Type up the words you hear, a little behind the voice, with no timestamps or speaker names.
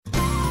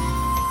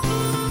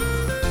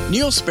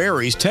Neil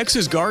Sperry's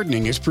Texas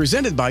Gardening is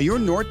presented by your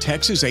North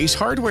Texas Ace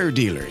hardware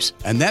dealers.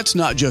 And that's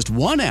not just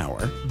 1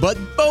 hour, but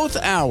both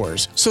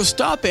hours. So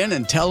stop in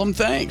and tell them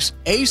thanks.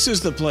 Ace is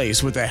the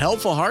place with the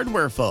helpful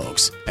hardware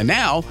folks. And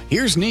now,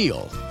 here's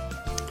Neil.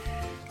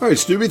 All right,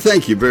 Stubby,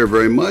 thank you very,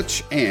 very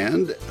much.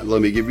 And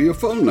let me give you a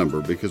phone number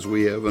because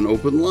we have an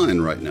open line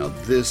right now.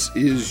 This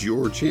is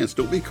your chance.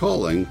 Don't be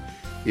calling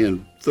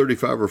in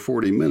 35 or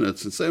 40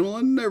 minutes and say, well,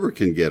 I never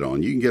can get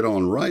on. You can get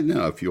on right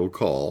now if you'll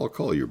call. I'll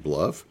call your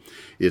bluff.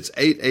 It's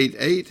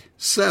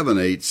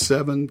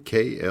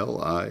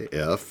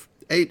 888-787-KLIF,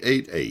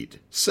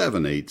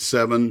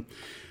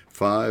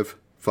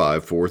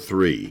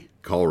 888-787-5543.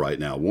 Call right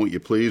now, won't you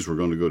please? We're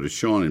going to go to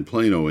Sean in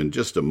Plano in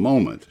just a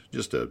moment,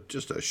 just a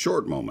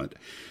short moment.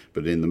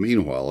 But in the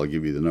meanwhile, I'll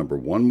give you the number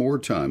one more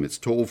time. It's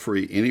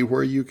toll-free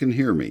anywhere you can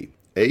hear me,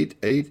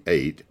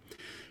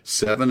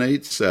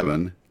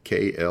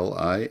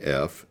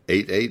 888-787-KLIF,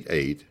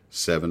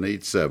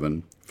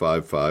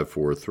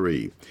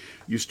 888-787-5543.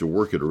 Used to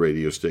work at a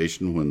radio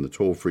station when the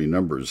toll-free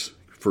numbers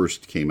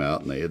first came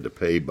out, and they had to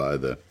pay by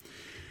the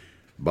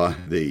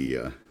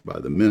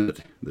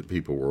minute that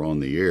people were on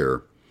the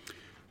air.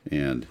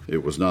 And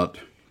it was not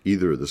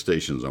either of the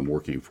stations I'm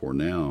working for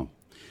now.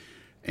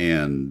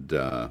 And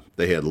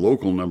they had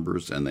local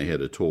numbers and they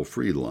had a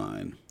toll-free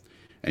line.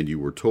 And you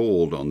were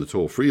told on the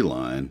toll-free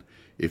line,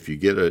 if you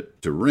get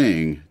it to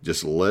ring,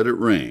 just let it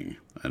ring,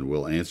 and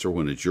we'll answer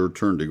when it's your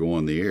turn to go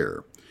on the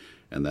air.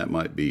 And that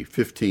might be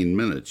 15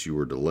 minutes you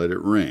were to let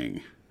it ring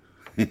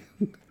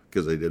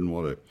because they didn't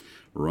want to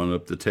run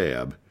up the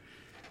tab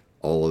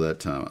all of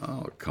that time.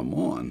 Oh, come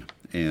on.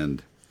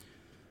 And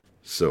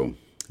so,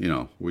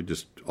 we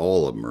just,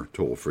 all of them are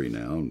toll-free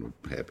now, and we're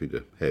happy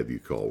to have you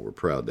call. We're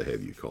proud to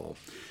have you call.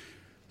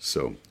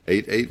 So,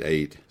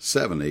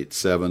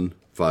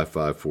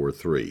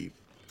 888-787-5543.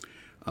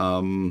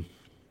 I'll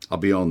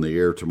be on the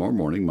air tomorrow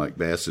morning. Mike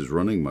Bass is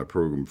running my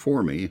program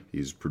for me.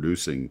 He's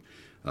producing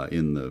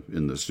in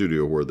the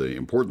studio where the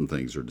important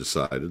things are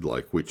decided,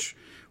 like which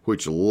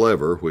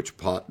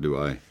pot do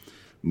I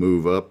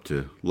move up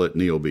to let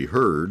Neil be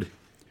heard.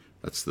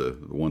 That's the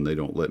one they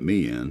don't let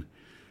me in.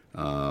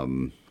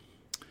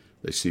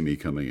 They see me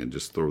coming and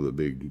just throw the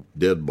big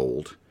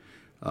deadbolt.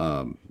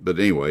 But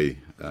anyway,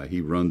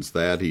 he runs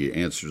that. He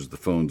answers the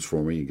phones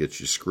for me and gets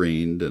you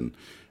screened and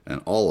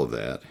all of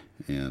that.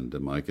 And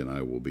Mike and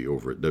I will be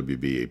over at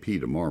WBAP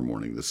tomorrow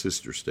morning, the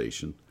sister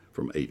station,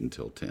 from 8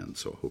 until 10.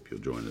 So I hope you'll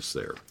join us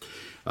there.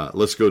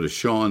 Let's go to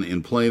Sean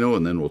in Plano,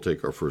 and then we'll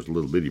take our first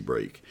little bitty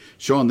break.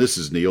 Sean, this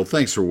is Neil.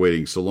 Thanks for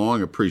waiting so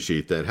long.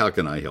 Appreciate that. How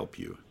can I help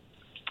you?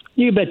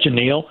 You betcha,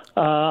 Neil.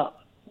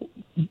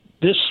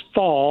 This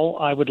fall,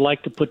 I would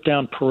like to put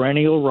down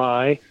perennial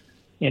rye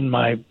in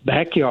my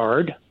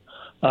backyard.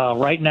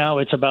 Right now,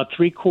 it's about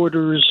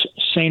 3/4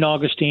 St.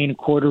 Augustine,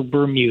 1/4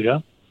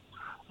 Bermuda.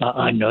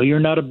 I know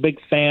you're not a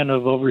big fan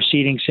of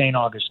overseeding St.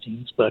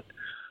 Augustines, but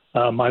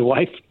my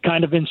wife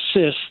kind of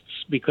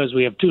insists because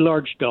we have 2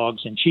 large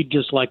dogs, and she'd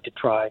just like to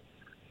try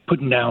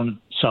putting down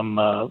some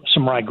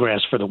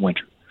ryegrass for the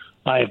winter.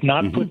 I have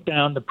not put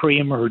down the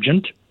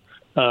pre-emergent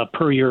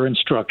per your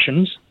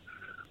instructions.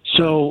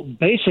 So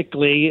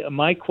basically,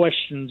 my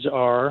questions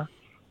are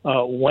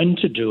when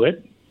to do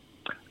it,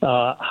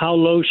 how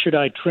low should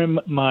I trim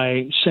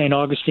my St.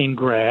 Augustine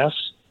grass,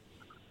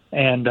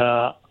 and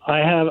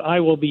I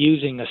will be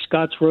using a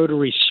Scott's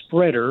rotary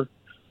spreader,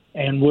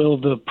 and will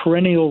the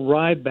perennial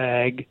rye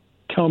bag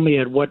tell me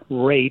at what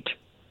rate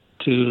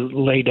to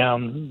lay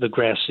down the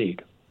grass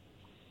seed?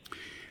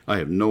 I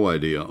have no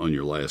idea on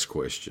your last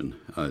question.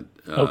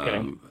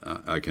 Okay.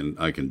 I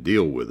can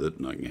deal with it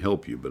and I can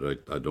help you, but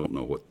I don't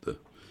know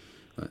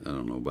I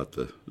don't know about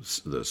the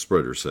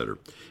spreader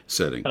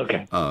setting.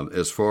 Okay.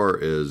 As far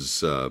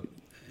as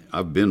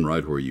I've been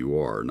right where you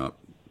are.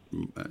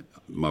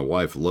 My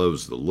wife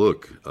loves the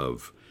look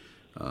of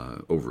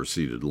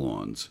overseeded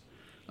lawns.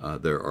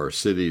 There are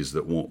cities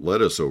that won't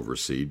let us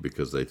overseed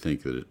because they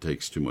think that it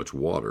takes too much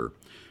water.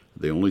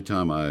 The only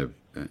time I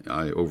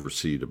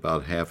overseed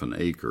about half an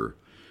acre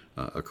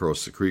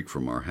across the creek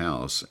from our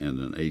house, and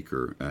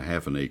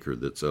half an acre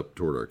that's up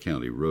toward our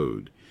county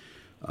road.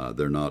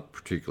 They're not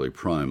particularly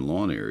prime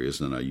lawn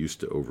areas, and I used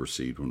to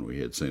overseed when we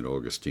had St.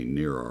 Augustine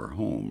near our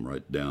home,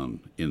 right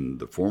down in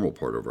the formal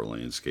part of our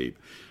landscape,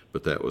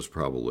 but that was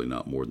probably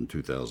not more than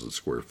 2,000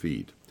 square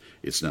feet.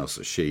 It's now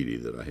so shady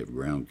that I have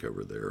ground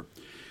cover there.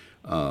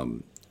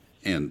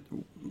 And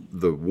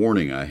the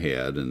warning I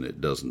had, and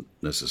it doesn't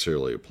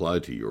necessarily apply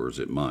to yours,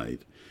 it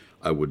might,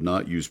 I would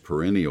not use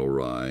perennial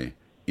rye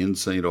in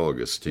St.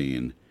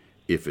 Augustine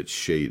if it's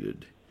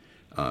shaded.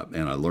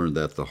 And I learned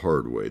that the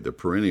hard way. The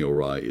perennial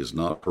rye is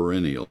not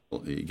perennial.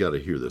 You got to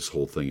hear this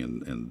whole thing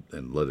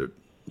and let it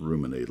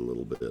ruminate a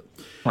little bit.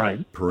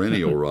 Right.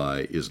 Perennial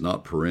rye is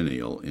not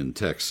perennial in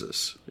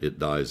Texas. It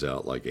dies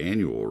out like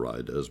annual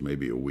rye does,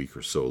 maybe a week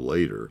or so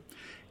later,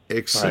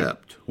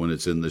 except when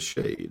it's in the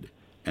shade.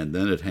 And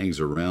then it hangs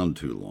around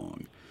too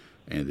long.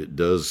 And it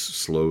does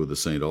slow the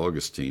St.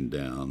 Augustine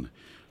down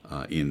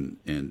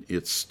and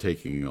it's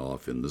taking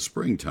off in the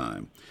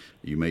springtime.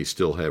 You may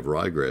still have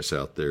ryegrass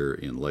out there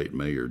in late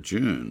May or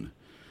June,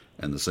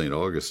 and the St.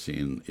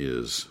 Augustine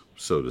is,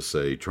 so to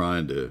say,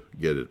 trying to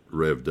get it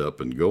revved up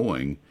and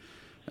going,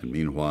 and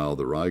meanwhile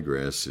the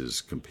ryegrass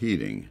is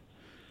competing.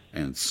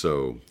 And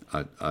so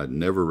I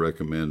never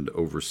recommend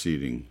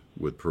overseeding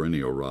with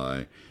perennial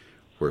rye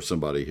where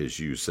somebody has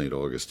used St.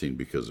 Augustine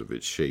because of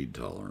its shade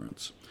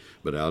tolerance.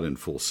 But out in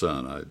full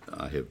sun,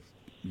 I have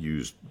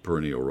used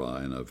perennial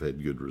rye, and I've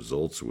had good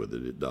results with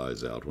it. It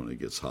dies out when it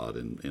gets hot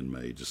in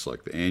May, just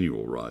like the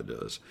annual rye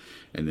does.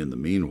 And in the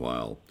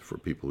meanwhile, for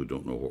people who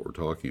don't know what we're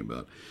talking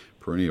about,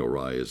 perennial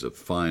rye is a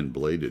fine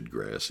bladed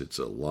grass. It's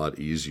a lot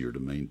easier to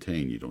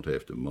maintain. You don't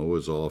have to mow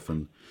as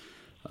often.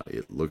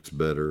 It looks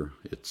better.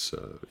 It's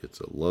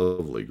a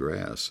lovely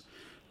grass.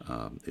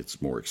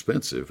 It's more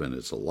expensive, and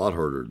it's a lot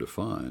harder to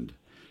find.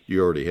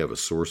 You already have a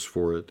source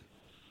for it?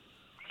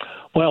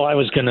 Well, I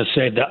was going to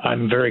say that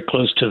I'm very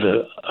close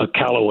to a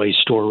Callaway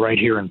store right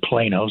here in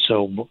Plano,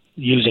 so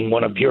using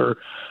one of your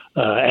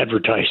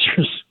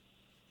advertisers.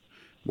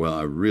 Well,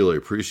 I really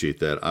appreciate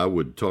that. I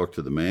would talk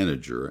to the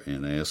manager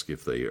and ask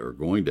if they are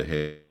going to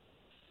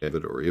have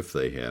it, or if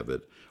they have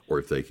it, or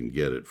if they can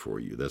get it for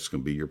you. That's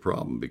going to be your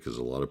problem, because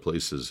a lot of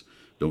places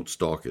don't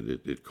stock it.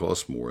 It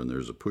costs more, and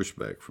there's a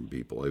pushback from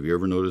people. Have you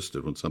ever noticed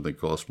that when something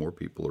costs more,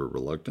 people are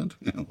reluctant?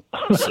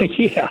 So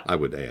yeah. I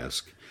would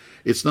ask.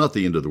 It's not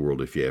the end of the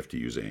world if you have to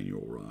use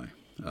annual rye.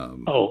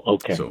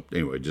 Okay. So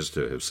anyway, just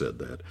to have said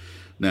that.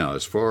 Now,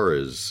 as far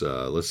as,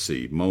 let's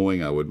see,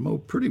 mowing, I would mow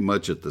pretty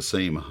much at the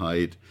same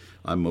height.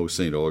 I mow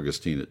St.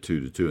 Augustine at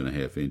 2 to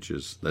 2.5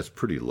 inches. That's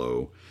pretty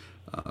low.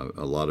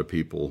 A lot of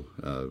people,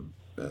 whoever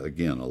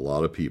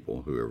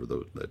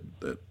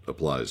that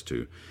applies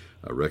to,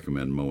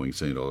 recommend mowing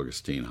St.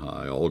 Augustine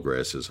high. All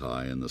grass is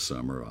high in the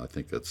summer. I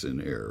think that's in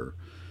error.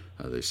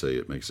 They say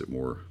it makes it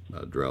more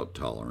drought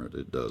tolerant.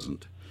 It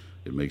doesn't.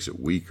 It makes it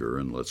weaker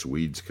and lets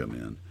weeds come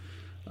in.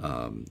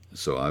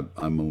 So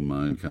I mow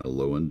mine kind of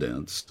low and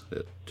dense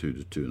at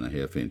 2 to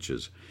 2.5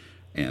 inches,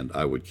 and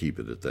I would keep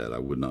it at that. I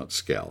would not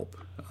scalp.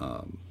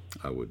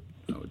 I would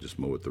just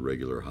mow at the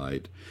regular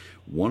height.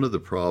 One of the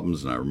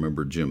problems, and I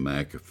remember Jim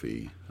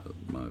McAfee,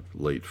 my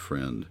late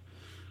friend,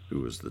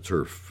 who was the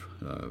turf,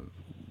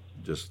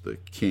 just the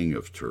king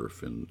of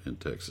turf in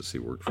Texas. He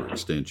worked for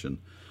Extension.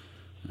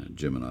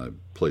 Jim and I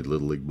played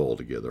Little League ball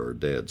together. Our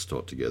dads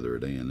taught together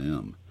at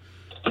A&M.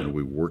 And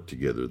we worked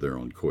together there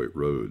on Coit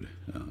Road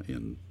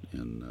in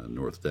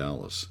North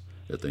Dallas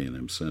at the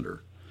A&M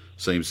Center.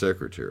 Same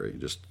secretary,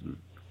 just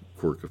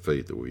quirk of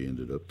fate that we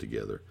ended up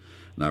together.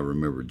 And I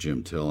remember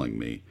Jim telling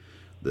me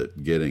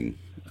that getting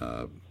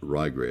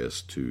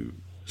ryegrass to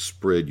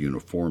spread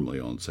uniformly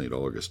on St.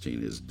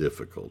 Augustine is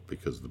difficult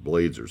because the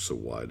blades are so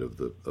wide of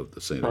the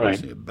St.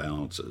 Augustine, it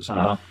bounces.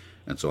 Uh-huh.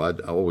 And so I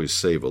always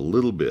save a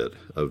little bit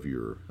of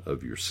your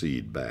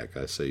seed back.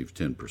 I save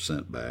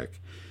 10%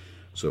 back.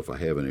 So if I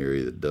have an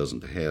area that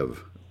doesn't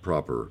have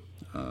proper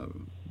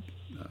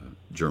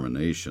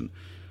germination,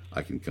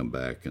 I can come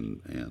back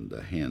and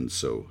hand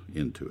sow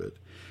into it.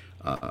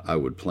 I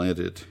would plant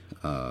it,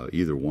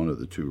 either one of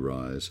the two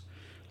ryes,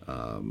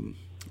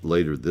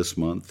 later this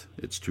month.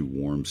 It's too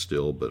warm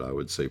still, but I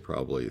would say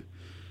probably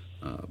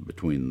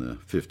between the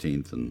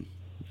 15th and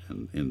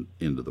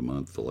into the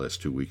month, the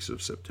last 2 weeks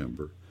of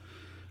September.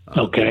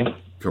 Okay.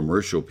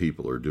 Commercial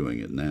people are doing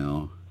it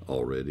now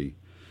already,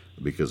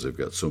 because they've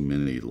got so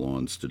many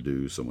lawns to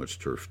do, so much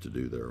turf to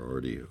do. They're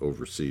already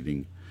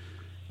overseeding.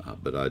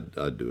 But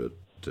I'd do it,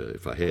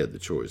 if I had the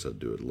choice, I'd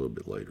do it a little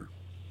bit later.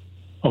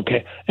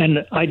 Okay.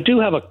 And I do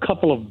have a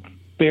couple of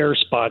bare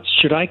spots.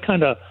 Should I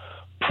kind of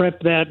prep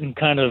that and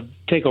kind of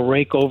take a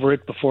rake over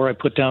it before I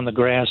put down the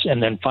grass?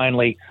 And then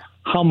finally,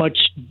 how much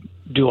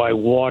do I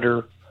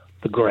water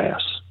the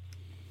grass?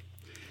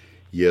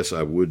 Yes,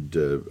 I would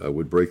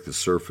break the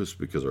surface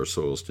because our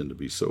soils tend to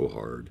be so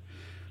hard.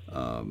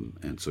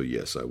 And so,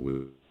 yes, I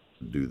would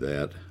do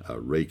that.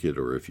 Rake it,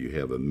 or if you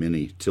have a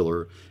mini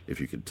tiller,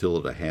 if you could till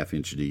it a 1/2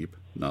 inch deep,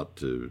 not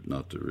to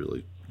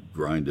really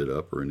grind it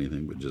up or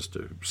anything, but just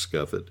to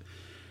scuff it,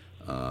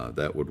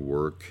 that would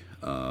work.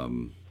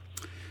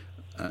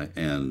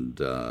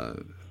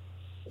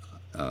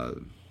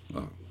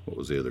 What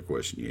was the other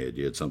question you had?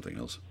 You had something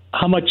else.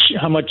 How much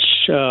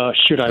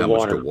should I water? How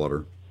much to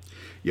water?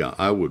 Yeah,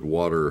 I would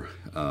water.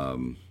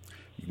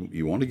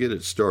 You want to get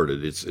it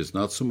started. It's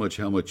not so much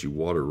how much you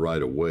water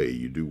right away.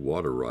 You do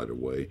water right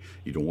away.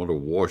 You don't want to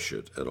wash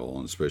it at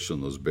all, especially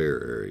in those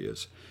bare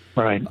areas.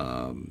 Right.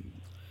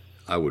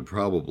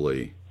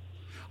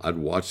 I'd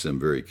watch them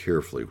very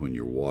carefully when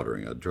you're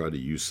watering. I'd try to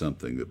use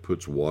something that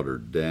puts water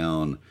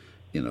down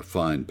in a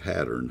fine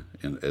pattern,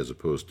 and as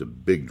opposed to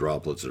big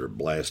droplets that are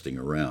blasting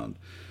around.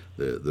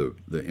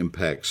 The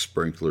impact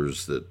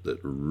sprinklers that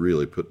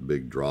really put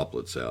big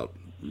droplets out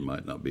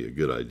might not be a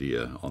good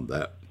idea on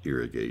that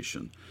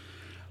irrigation.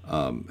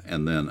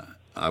 And then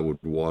I would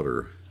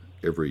water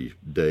every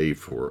day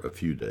for a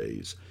few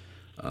days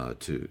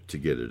to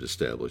get it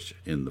established.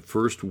 In the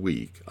first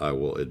week, I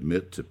will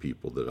admit to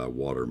people that I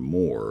water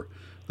more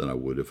than I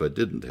would if I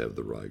didn't have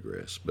the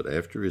ryegrass. But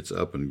after it's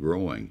up and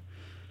growing,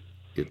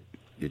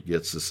 it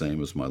gets the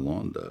same as my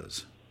lawn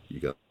does. You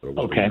got to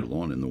water your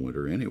lawn in the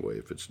winter anyway.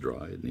 If it's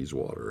dry, it needs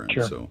water,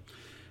 and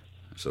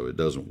so it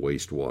doesn't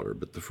waste water.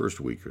 But the first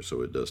week or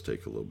so, it does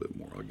take a little bit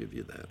more. I'll give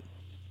you that.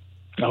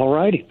 All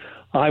righty.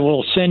 I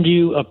will send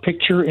you a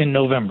picture in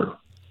November.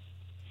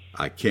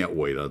 I can't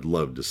wait. I'd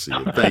love to see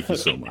it. Thank you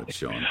so much,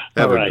 Sean.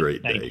 Have a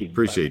great day.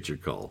 Appreciate your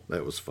call.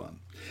 That was fun.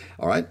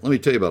 All right, let me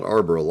tell you about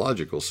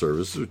arborilogical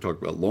services. We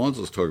talked about lawns.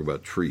 Let's talk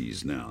about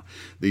trees now.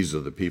 These are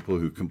the people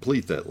who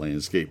complete that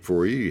landscape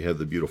for you. You have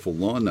the beautiful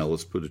lawn. Now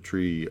let's put a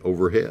tree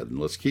overhead and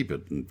let's keep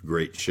it in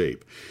great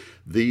shape.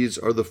 These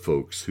are the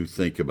folks who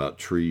think about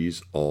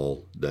trees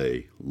all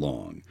day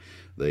long.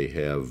 They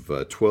have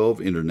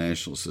 12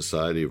 International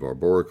Society of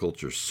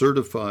Arboriculture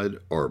certified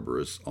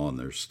arborists on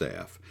their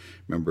staff.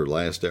 Remember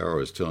last hour I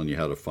was telling you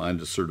how to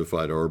find a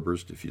certified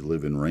arborist if you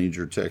live in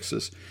Ranger,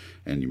 Texas,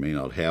 and you may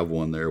not have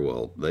one there.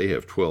 Well, they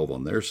have 12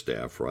 on their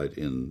staff right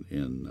in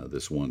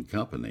this one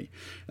company,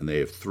 and they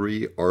have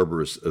 3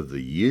 arborists of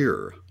the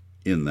year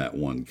in that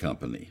one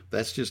company.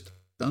 That's just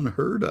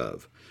unheard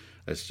of.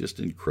 That's just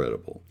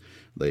incredible.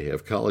 They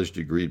have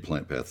college-degreed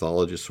plant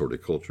pathologists,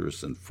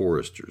 horticulturists, and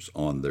foresters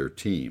on their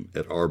team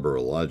at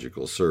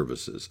Arborilogical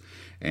Services,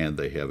 and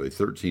they have a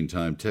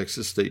 13-time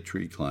Texas State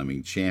Tree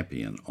Climbing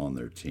champion on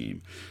their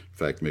team. In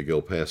fact,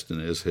 Miguel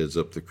Pastanez heads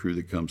up the crew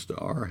that comes to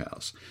our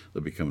house.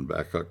 They'll be coming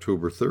back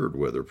October 3rd,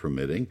 weather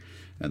permitting,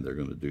 and they're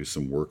going to do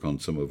some work on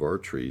some of our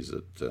trees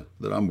that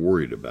I'm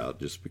worried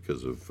about just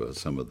because of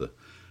some of the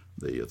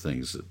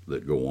things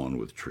that go on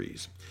with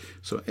trees.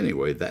 So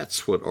anyway,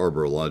 that's what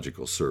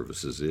Arborilogical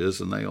Services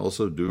is, and they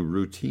also do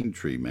routine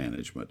tree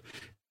management.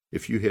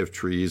 If you have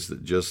trees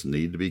that just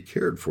need to be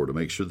cared for to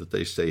make sure that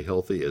they stay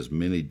healthy as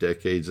many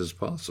decades as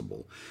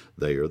possible,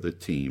 they are the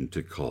team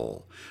to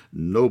call.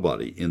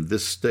 Nobody in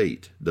this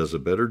state does a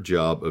better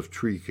job of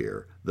tree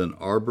care than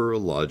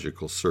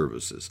Arborilogical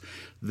Services.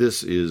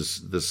 This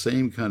is the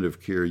same kind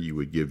of care you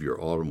would give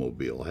your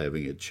automobile,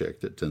 having it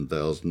checked at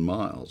 10,000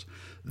 miles.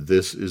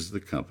 This is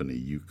the company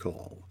you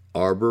call.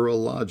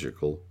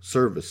 Arborilogical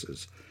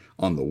Services.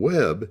 On the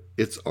web,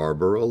 it's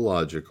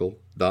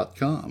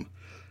arborilogical.com.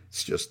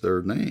 It's just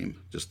their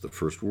name, just the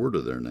first word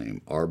of their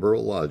name,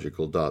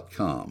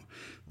 arborilogical.com.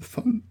 The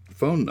phone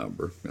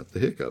number, got the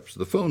hiccups,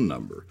 the phone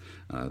number,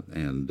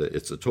 and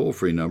it's a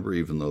toll-free number,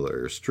 even though they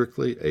are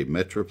strictly a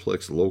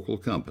Metroplex local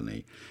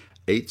company,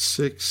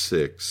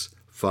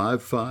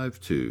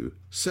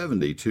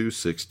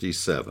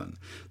 866-552-7267.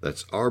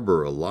 That's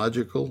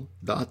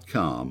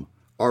arborilogical.com,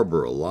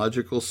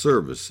 Arborilogical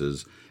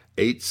Services,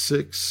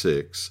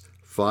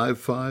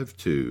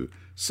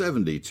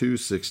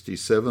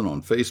 866-552-7267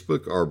 on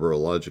Facebook,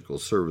 Arborilogical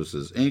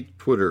Services, Inc.,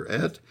 Twitter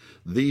at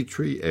The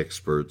Tree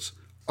Experts,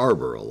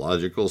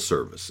 Arborilogical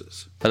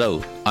Services.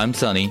 Hello, I'm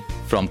Sunny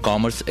from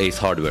Commerce Ace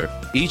Hardware.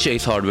 Each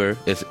Ace Hardware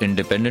is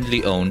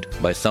independently owned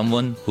by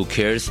someone who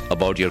cares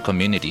about your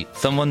community,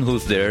 someone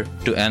who's there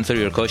to answer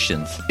your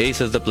questions. Ace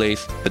is the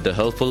place with the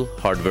helpful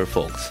hardware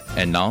folks.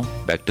 And now,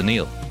 back to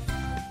Neil.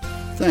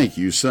 Thank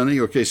you, Sonny.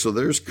 Okay, so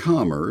there's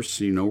Commerce.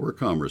 You know where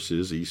Commerce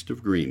is, east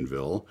of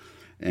Greenville.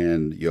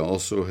 And you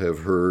also have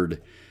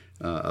heard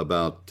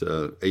about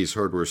Ace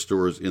Hardware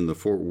stores in the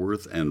Fort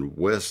Worth and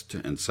west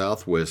and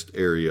southwest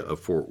area of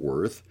Fort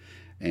Worth.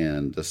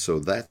 And so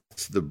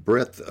that's the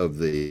breadth of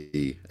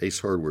the Ace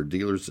Hardware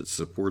dealers that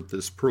support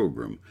this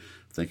program.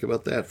 Think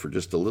about that for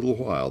just a little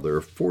while. There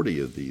are 40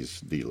 of these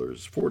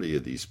dealers, 40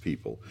 of these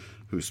people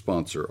who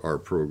sponsor our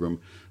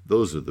program.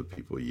 Those are the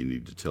people you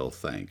need to tell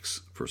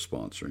thanks for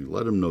sponsoring.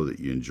 Let them know that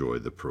you enjoy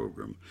the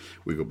program.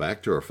 We go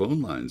back to our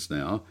phone lines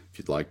now. If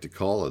you'd like to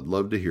call, I'd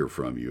love to hear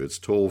from you. It's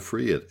toll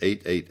free at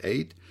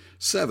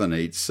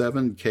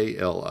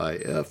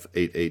 888-787-KLIF,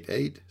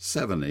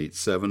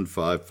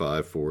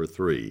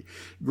 888-787-5543.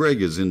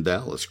 Greg is in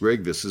Dallas.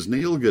 Greg, this is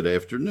Neil. Good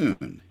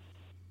afternoon.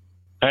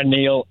 Hi,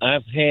 Neil.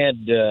 I've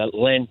had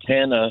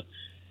lantana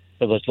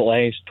for the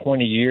last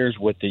 20 years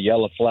with the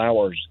yellow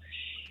flowers.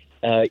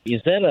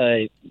 Is that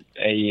a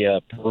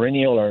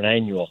perennial or an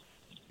annual?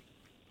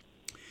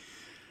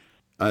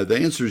 The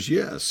answer is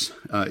yes.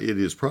 It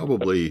is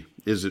probably,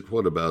 is it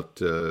what,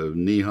 about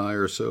knee-high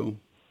or so?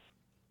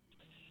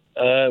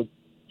 It'll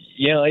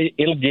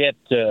get,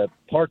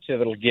 parts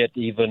of it will get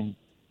even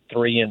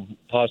 3 and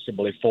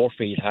possibly 4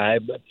 feet high.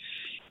 But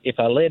if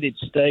I let it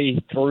stay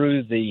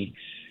through the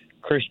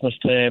Christmas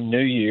time,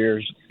 New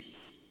Year's,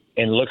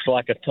 and looks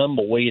like a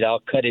tumbleweed, I'll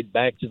cut it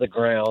back to the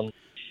ground.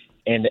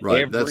 And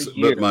right. Every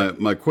year,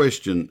 but my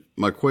question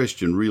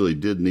really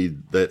did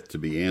need that to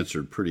be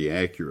answered pretty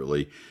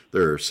accurately.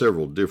 There are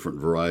several different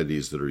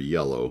varieties that are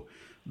yellow.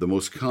 The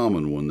most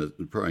common one,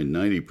 that probably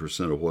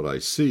 90% of what I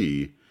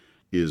see,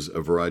 is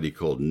a variety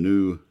called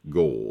New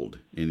Gold,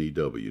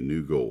 N-E-W,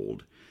 New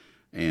Gold,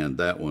 and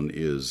that one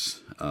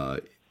is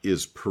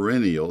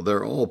perennial.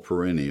 They're all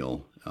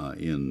perennial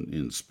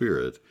in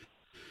spirit.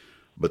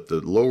 But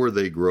the lower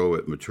they grow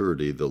at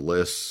maturity, the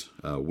less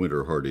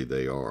winter hardy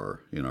they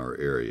are in our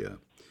area.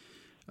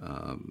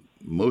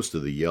 Most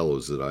of the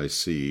yellows that I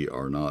see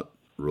are not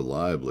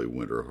reliably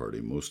winter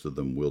hardy. Most of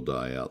them will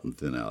die out and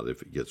thin out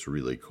if it gets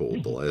really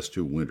cold. The last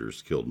 2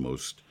 winters killed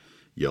most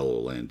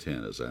yellow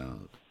lantanas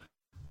out.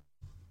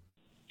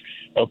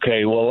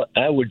 Okay, well,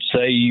 I would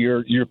say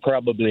you're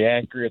probably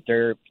accurate.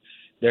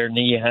 They're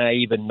knee high,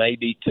 even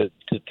maybe to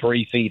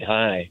 3 feet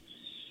high.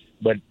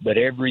 But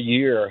every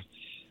year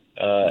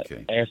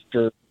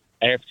after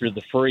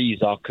the freeze,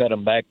 I'll cut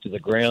them back to the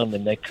ground,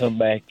 and they come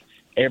back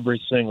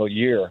every single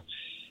year.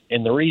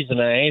 And the reason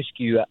I ask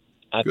you,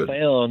 I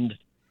found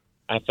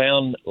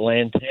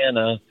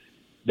lantana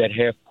that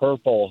have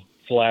purple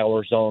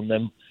flowers on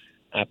them.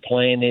 I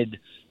planted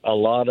a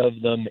lot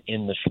of them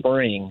in the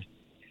spring,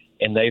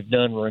 and they've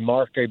done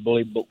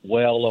remarkably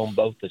well on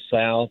both the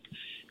south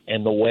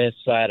and the west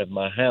side of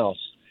my house.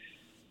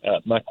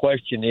 My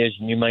question is,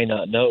 and you may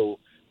not know,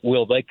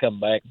 will they come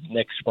back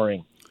next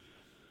spring?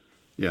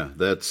 Yeah,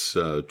 that's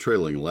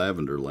trailing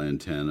lavender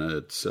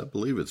lantana. I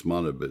believe it's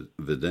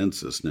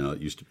Montevidensis now. It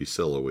used to be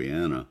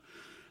Celowiana,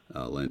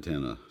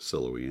 lantana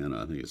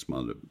celowiana. I think it's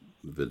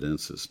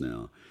Montevidensis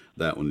now.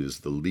 That one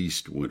is the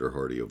least winter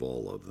hardy of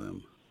all of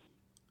them.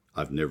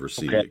 I've never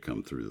seen it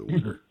come through the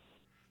winter.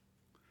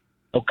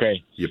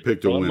 Okay. You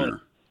picked a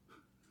winner.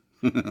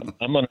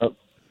 I'm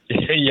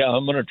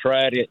gonna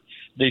try it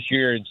this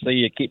year and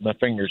see. Keep my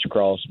fingers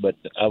crossed. But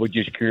I was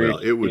just curious.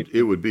 Well,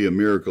 it would be a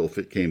miracle if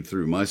it came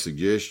through. My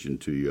suggestion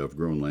to you, I've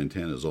grown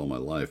lantanas all my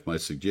life. My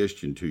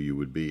suggestion to you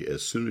would be,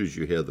 as soon as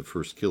you have the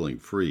first killing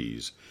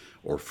freeze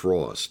or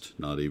frost,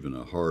 not even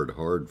a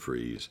hard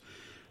freeze,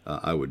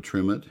 I would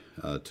trim it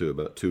to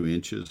about 2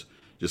 inches.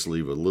 Just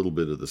leave a little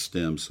bit of the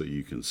stem so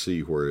you can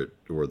see where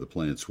the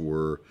plants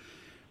were.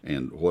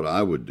 And what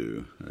I would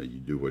do, you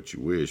do what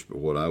you wish, but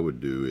what I would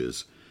do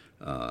is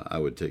I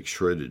would take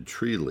shredded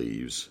tree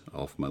leaves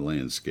off my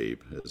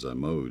landscape as I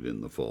mowed in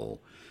the fall,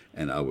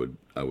 and I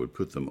would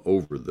put them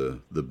over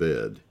the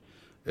bed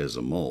as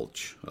a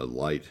mulch, a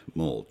light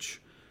mulch,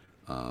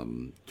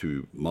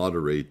 to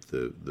moderate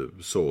the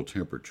soil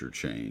temperature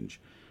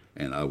change.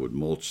 And I would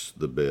mulch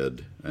the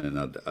bed,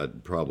 and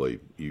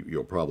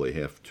you'll probably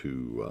have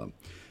to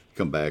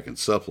come back and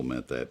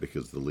supplement that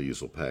because the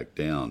leaves will pack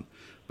down.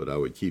 But I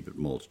would keep it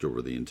mulched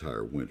over the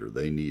entire winter.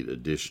 They need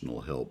additional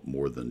help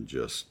more than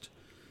just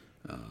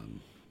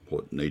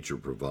what nature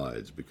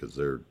provides, because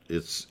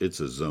it's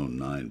a zone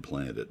 9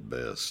 plant at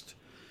best.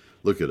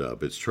 Look it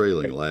up. It's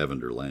trailing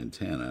lavender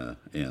lantana,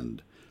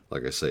 and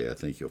like I say, I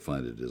think you'll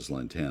find it is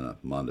Lantana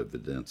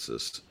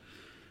montevidensis.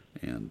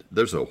 And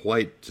there's a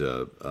white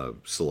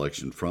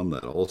selection from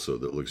that also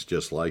that looks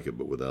just like it,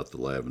 but without the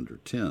lavender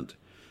tint.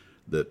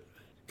 That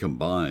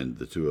combined,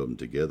 the two of them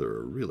together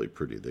are really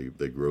pretty.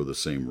 They grow the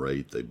same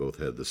rate. They both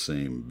have the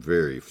same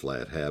very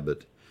flat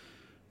habit,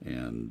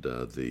 and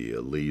the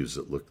leaves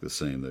that look the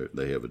same,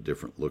 they have a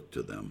different look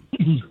to them.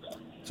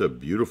 It's a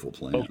beautiful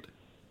plant.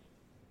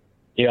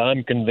 Yeah,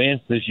 I'm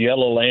convinced this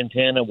yellow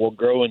lantana will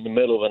grow in the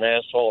middle of an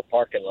asphalt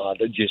parking lot.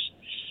 They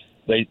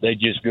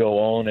just go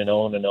on and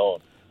on and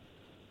on.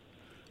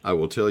 I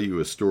will tell you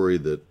a story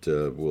that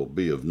will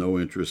be of no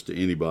interest to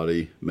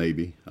anybody,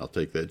 maybe. I'll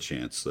take that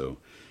chance, though.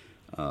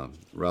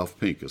 Ralph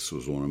Pincus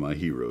was one of my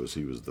heroes.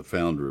 He was the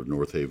founder of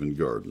North Haven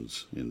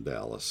Gardens in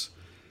Dallas,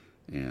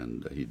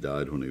 and he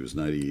died when he was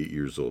 98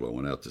 years old. I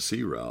went out to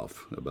see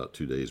Ralph about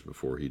 2 days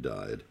before he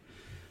died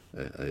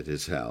at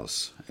his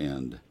house,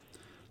 and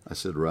I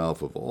said,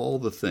 Ralph, of all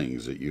the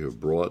things that you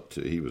have brought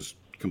to, he was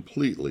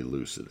completely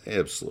lucid,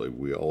 absolutely,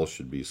 we all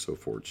should be so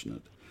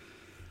fortunate.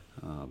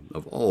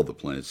 Of all the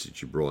plants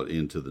that you brought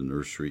into the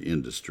nursery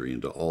industry,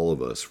 into all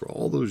of us for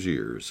all those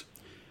years,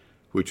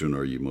 which one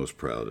are you most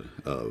proud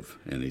of?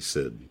 And he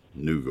said,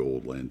 New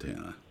Gold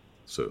lantana.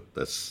 So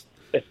that's,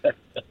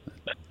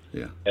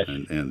 yeah,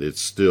 and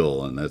it's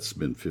still, and that's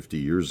been 50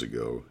 years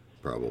ago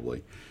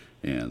probably,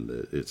 and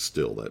it's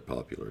still that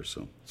popular.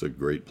 So it's a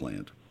great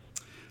plant.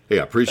 Hey,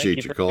 I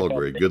appreciate your call,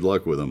 Greg. Good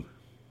luck with them.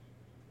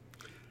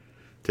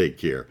 Take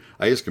care.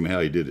 I asked him how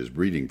he did his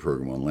breeding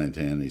program on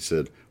lantana, and he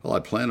said, well, I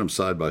plant them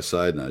side by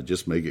side, and I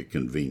just make it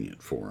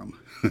convenient for them.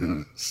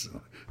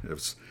 So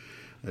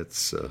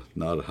it's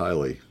not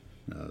highly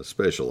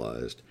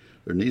specialized.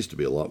 There needs to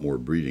be a lot more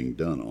breeding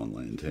done on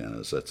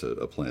lantanas. That's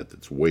a plant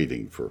that's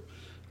waiting for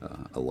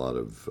a lot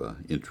of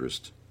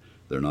interest.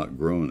 They're not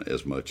grown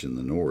as much in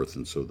the north,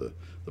 and so the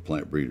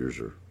plant breeders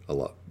are a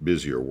lot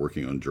busier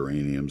working on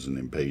geraniums and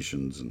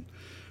impatiens and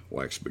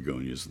wax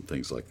begonias and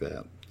things like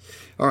that.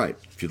 All right,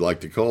 if you'd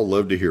like to call,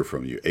 love to hear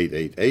from you.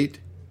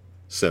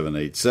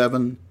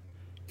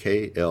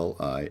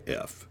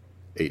 888-787-KLIF.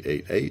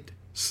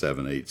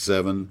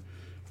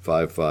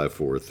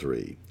 888-787-5543.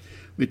 Let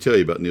me tell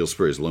you about Neil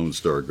Sperry's Lone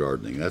Star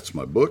Gardening. That's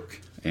my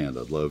book, and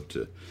I'd love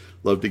to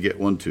get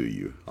one to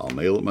you. I'll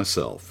mail it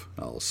myself.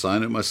 I'll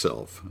sign it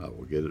myself. I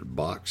will get it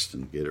boxed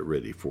and get it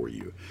ready for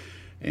you.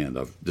 And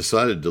I've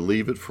decided to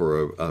leave it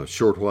for a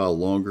short while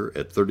longer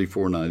at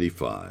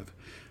 $34.95.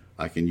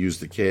 I can use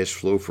the cash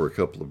flow for a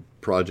couple of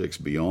projects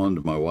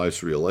beyond my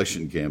wife's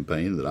reelection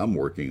campaign that I'm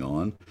working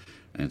on,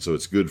 and so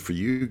it's good for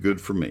you,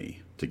 good for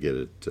me to get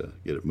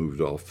it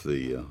moved off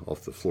the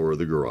floor of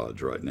the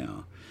garage right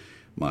now.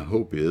 My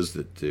hope is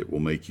that it will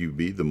make you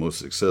be the most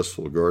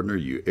successful gardener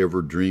you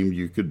ever dreamed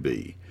you could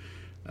be.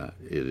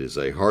 It is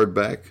a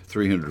hardback,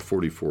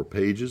 344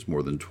 pages,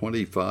 more than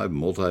 25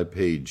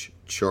 multi-page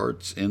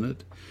charts in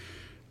it,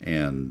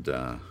 and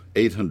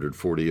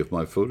 840 of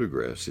my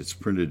photographs. It's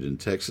printed in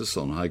Texas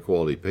on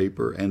high-quality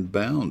paper and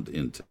bound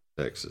in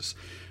Texas.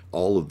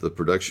 All of the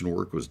production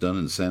work was done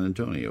in San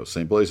Antonio,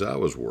 same place I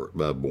was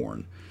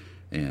born.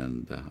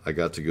 And I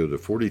got to go to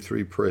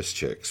 43 press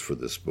checks for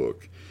this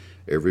book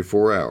every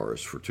 4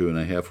 hours for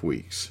 2.5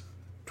 weeks,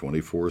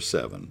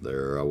 24/7.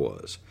 There I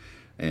was.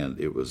 And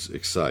it was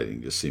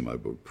exciting to see my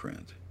book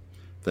print.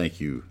 Thank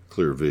you,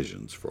 Clear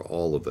Visions, for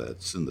all of that.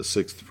 It's in the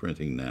 6th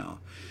printing now.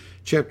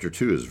 Chapter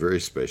 2 is very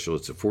special.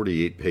 It's a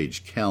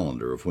 48-page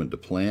calendar of when to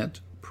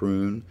plant,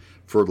 prune,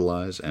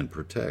 fertilize, and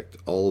protect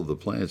all of the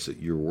plants that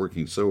you're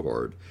working so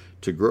hard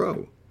to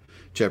grow.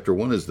 Chapter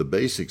 1 is the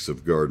basics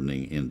of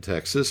gardening in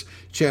Texas.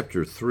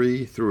 Chapter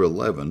 3 through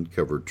 11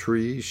 cover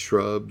trees,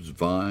 shrubs,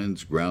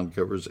 vines, ground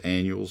covers,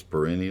 annuals,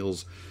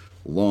 perennials,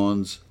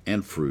 lawns,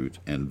 and fruit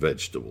and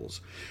vegetables.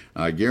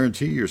 I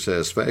guarantee your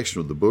satisfaction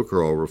with the book,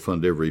 or I'll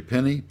refund every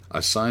penny. I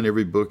sign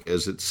every book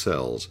as it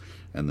sells,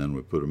 and then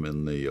we put them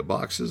in the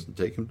boxes and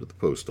take them to the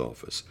post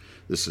office.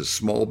 This is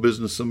Small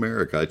Business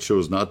America. I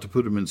chose not to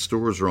put them in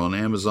stores or on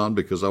Amazon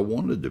because I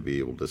wanted to be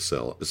able to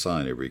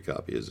sign every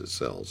copy as it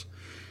sells.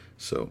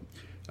 So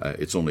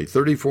it's only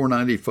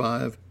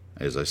 $34.95.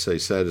 As I say,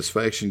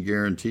 satisfaction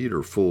guaranteed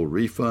or full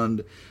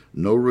refund.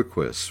 No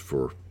requests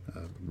for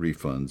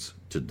refunds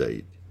to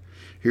date.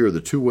 Here are the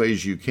 2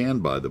 ways you can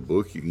buy the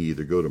book. You can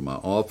either go to my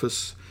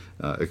office,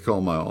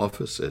 call my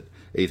office at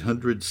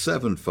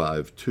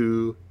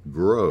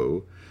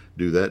 800-752-GROW.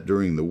 Do that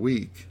during the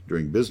week,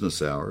 during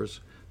business hours,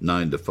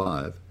 9 to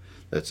 5.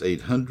 That's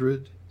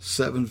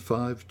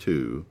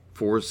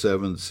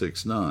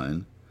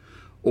 800-752-4769.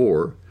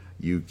 Or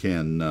you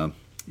can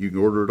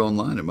order it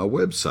online at my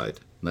website.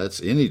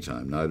 That's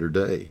anytime, night or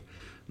day.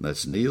 And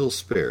that's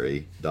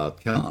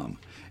neilsperry.com.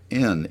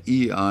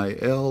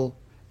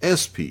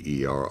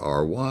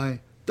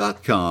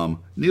 NeilSperry.com.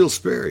 Neil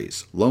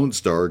Sperry's Lone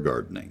Star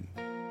Gardening.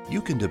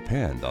 You can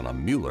depend on a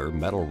Mueller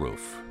metal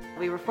roof.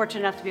 We were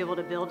fortunate enough to be able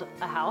to build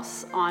a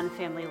house on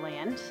family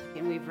land,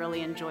 and we've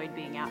really enjoyed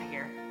being out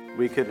here.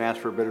 We couldn't ask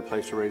for a better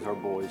place to raise our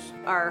boys.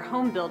 Our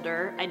home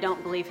builder, I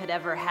don't believe, had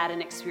ever had an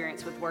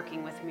experience with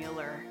working with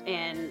Mueller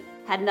and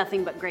had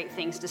nothing but great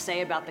things to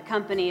say about the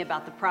company,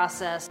 about the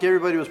process.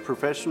 Everybody was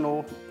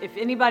professional. If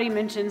anybody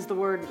mentions the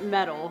word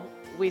metal,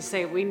 we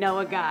say we know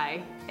a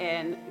guy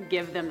and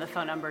give them the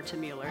phone number to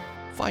Mueller.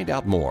 Find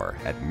out more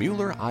at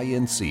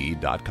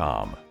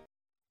MuellerINC.com.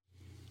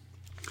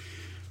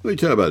 Let me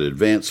tell you about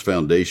Advanced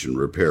Foundation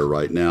Repair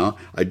right now.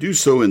 I do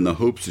so in the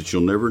hopes that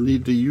you'll never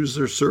need to use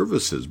their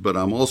services, but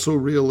I'm also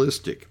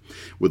realistic.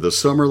 With a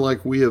summer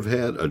like we have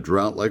had, a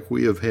drought like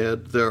we have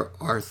had, there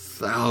are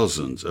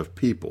thousands of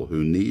people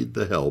who need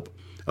the help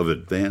of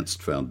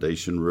Advanced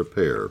Foundation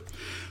Repair.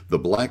 The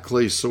black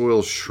clay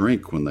soils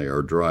shrink when they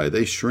are dry.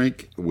 They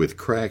shrink with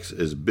cracks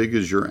as big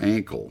as your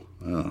ankle.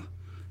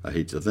 I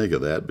hate to think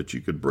of that, but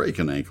you could break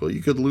an ankle.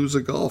 You could lose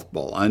a golf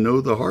ball. I know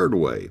the hard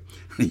way.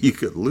 You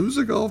could lose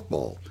a golf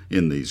ball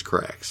in these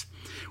cracks.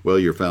 Well,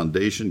 your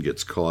foundation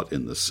gets caught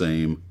in the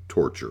same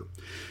torture.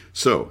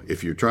 So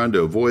if you're trying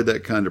to avoid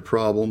that kind of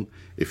problem,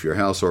 if your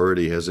house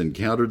already has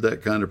encountered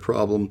that kind of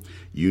problem,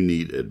 you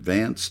need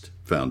Advanced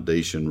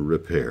Foundation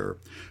Repair.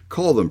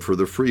 Call them for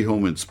the free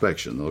home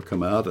inspection. They'll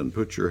come out and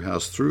put your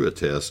house through a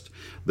test.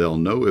 They'll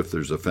know if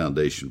there's a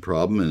foundation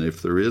problem, and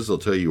if there is, they'll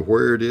tell you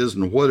where it is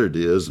and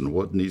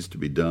what needs to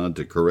be done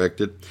to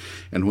correct it.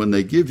 And when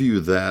they give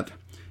you that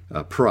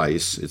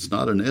price, it's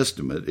not an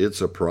estimate, it's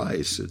a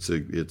price. It's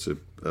a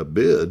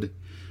bid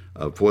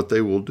of what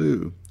they will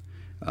do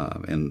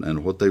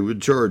and what they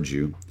would charge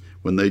you.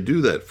 When they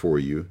do that for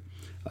you,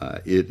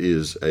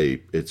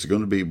 it's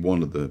going to be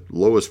one of the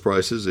lowest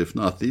prices, if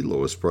not the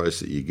lowest price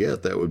that you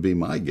get. That would be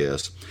my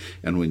guess.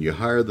 And when you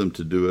hire them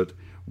to do it,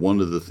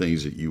 one of the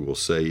things that you will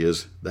say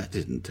is, that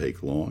didn't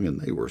take long, and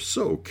they were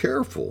so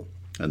careful,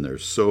 and they're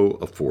so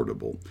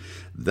affordable.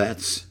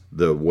 That's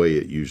the way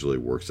it usually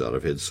works out.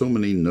 I've had so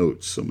many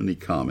notes, so many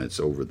comments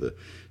over the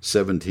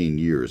 17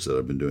 years that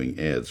I've been doing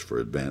ads for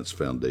Advanced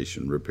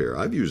Foundation Repair.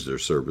 I've used their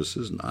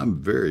services, and I'm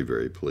very,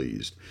 very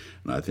pleased,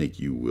 and I think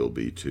you will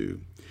be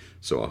too.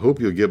 So I hope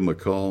you'll give them a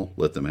call,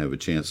 let them have a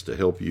chance to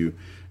help you,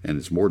 and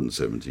it's more than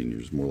 17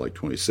 years, more like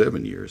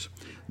 27 years.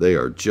 They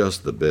are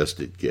just the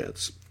best it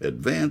gets.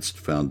 Advanced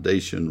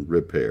Foundation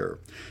Repair.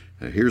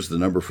 Here's the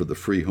number for the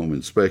free home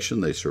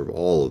inspection. They serve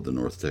all of the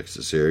North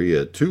Texas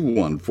area at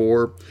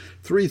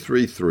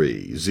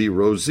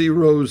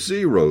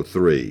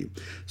 214-333-0003.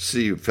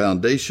 See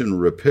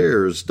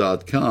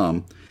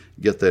foundationrepairs.com.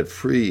 Get that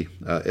free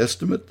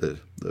estimate, the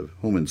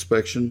home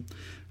inspection.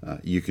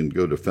 You can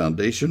go to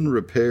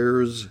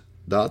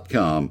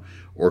foundationrepairs.com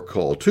or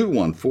call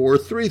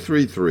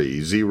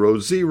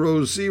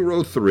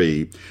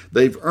 214-333-0003.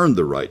 They've earned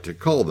the right to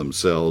call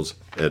themselves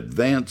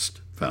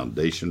Advanced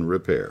Foundation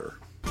Repair.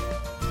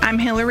 I'm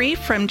Hillary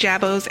from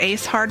Jabo's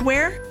Ace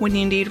Hardware. When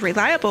you need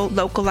reliable,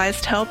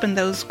 localized help in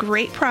those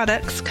great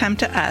products, come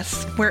to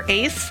us. We're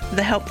Ace,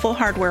 the helpful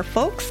hardware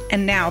folks.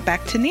 And now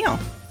back to Neil.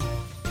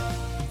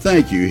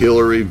 Thank you,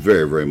 Hillary,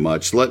 very, very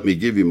much. Let me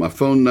give you my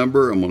phone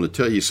number. I'm going to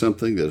tell you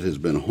something that has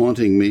been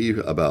haunting me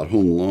about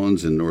home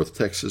lawns in North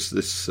Texas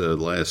this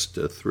last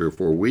 3 or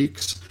 4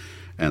 weeks,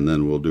 and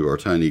then we'll do our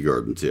tiny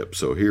garden tip.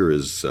 So here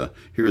is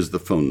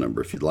the phone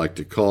number. If you'd like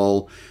to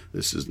call,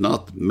 this is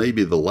not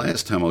maybe the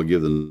last time I'll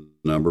give the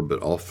number,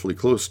 but awfully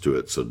close to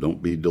it, so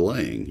don't be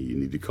delaying. You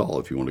need to call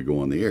if you want to go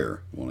on the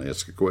air, want to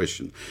ask a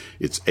question.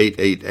 It's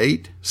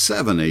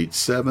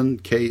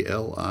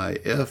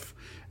 888-787-KLIF,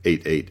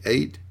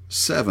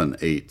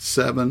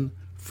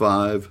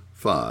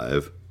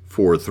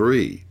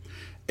 888-787-5543,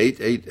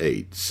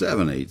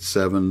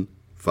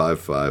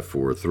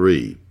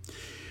 888-787-5543.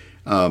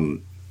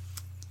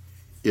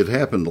 It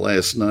happened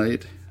last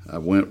night. I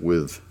went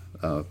with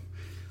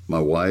my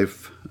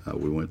wife.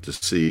 We went to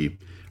see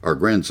our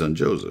grandson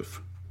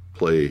Joseph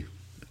play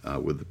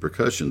with the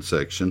percussion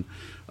section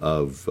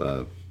of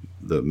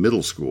the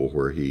middle school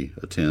where he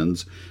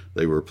attends.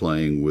 They were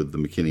playing with the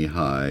McKinney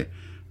High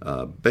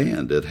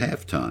band at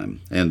halftime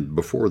and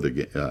before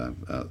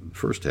the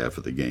first half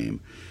of the game.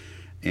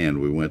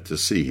 And we went to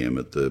see him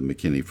at the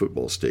McKinney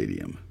football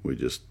stadium.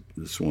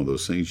 It's one of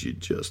those things you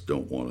just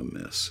don't want to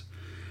miss.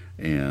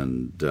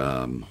 And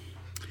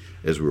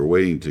as we were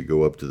waiting to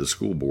go up to the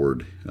school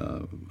board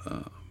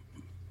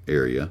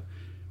area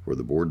where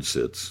the board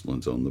sits,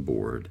 Lynn's on the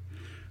board,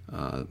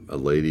 a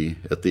lady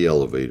at the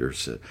elevator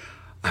said,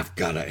 "I've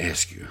got to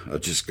ask you. I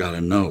just got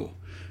to know.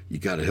 You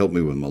got to help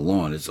me with my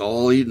lawn. It's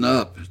all eaten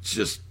up.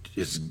 It's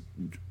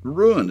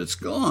ruined. It's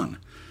gone."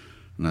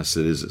 And I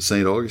said, "Is it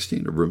St.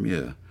 Augustine or Broome?"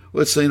 "Yeah."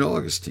 "Well, it's St.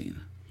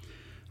 Augustine."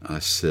 I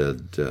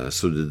said,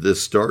 "So did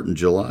this start in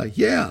July?"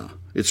 "Yeah,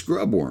 it's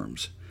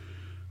grubworms."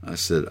 I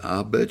said,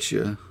 "I'll bet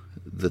you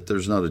that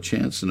there's not a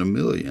chance in a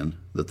million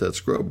that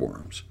that's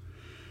grubworms."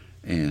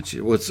 And she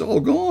said, "Well, it's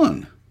all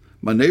gone.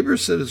 My neighbor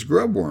said it's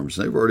grubworms.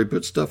 They've already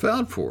put stuff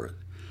out for it."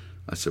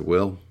 I said,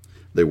 "Well,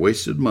 they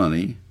wasted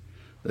money.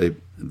 They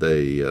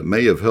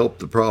may have helped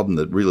the problem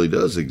that really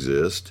does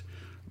exist,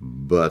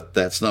 but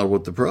that's not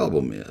what the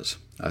problem is."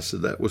 I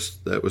said, that was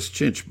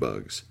chinch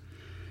bugs.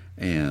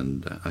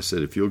 And I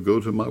said, if you'll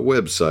go to my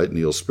website,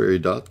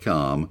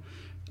 neilsperry.com,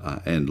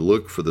 and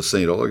look for the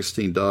St.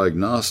 Augustine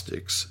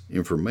Diagnostics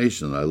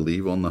information that I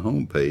leave on the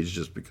homepage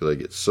just because I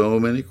get so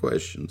many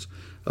questions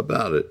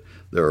about it,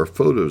 there are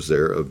photos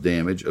there of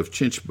damage of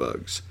chinch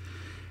bugs.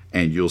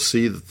 And you'll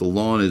see that the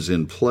lawn is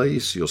in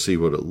place. You'll see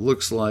what it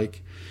looks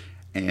like.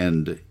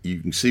 And you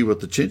can see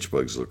what the chinch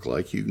bugs look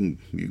like. You can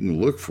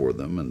look for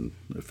them. And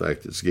in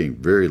fact, it's getting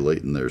very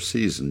late in their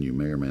season. You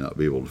may or may not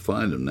be able to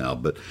find them now.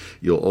 But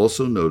you'll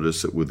also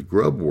notice that with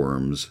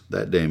grubworms,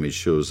 that damage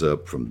shows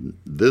up from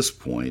this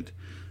point,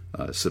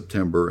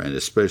 September and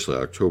especially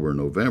October,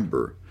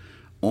 November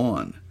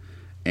on,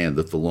 and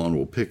that the lawn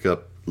will pick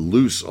up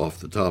loose off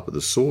the top of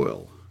the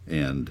soil.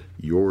 And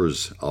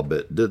yours, I'll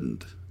bet,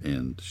 didn't.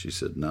 And she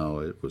said, "No,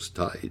 it was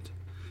tight."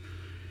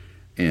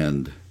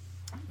 And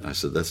I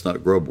said, that's not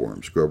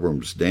grubworms.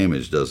 Grubworms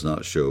damage does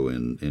not show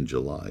in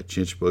July.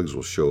 Chinch bugs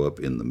will show up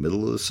in the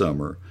middle of the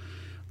summer.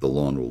 The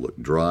lawn will look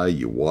dry.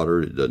 You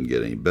water it, it doesn't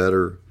get any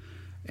better.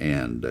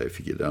 And if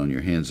you get down on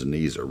your hands and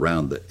knees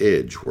around the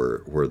edge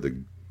where the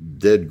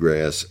dead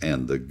grass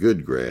and the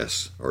good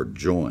grass are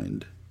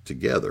joined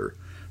together,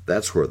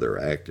 that's where they're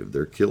active.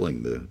 They're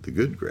killing the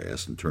good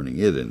grass and turning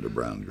it into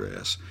brown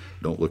grass.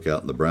 Don't look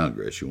out in the brown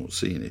grass. You won't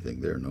see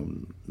anything there.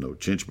 No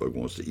chinch bug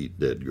wants to eat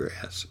dead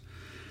grass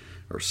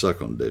or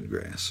suck on dead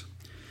grass.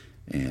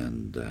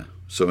 And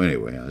so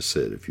anyway, I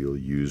said, if you'll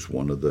use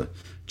one of the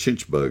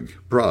chinch bug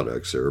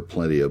products, there are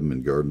plenty of them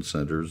in garden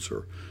centers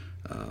or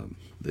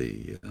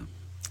the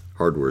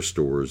hardware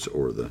stores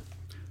or the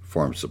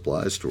farm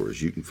supply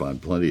stores. You can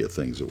find plenty of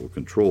things that will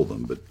control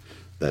them, but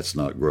that's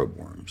not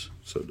grubworms.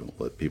 So don't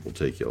let people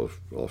take you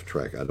off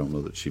track. I don't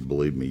know that she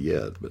believed me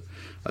yet, but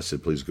I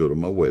said, please go to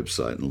my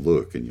website and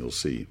look, and you'll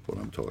see what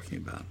I'm talking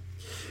about.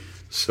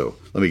 So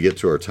let me get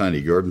to our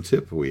tiny garden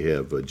tip. We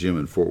have Jim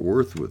in Fort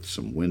Worth with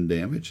some wind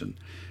damage, and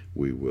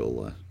we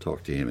will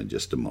talk to him in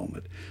just a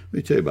moment. Let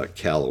me tell you about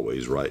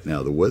Callaway's right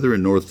now. The weather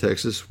in North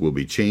Texas will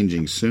be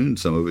changing soon.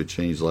 Some of it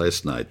changed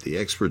last night. The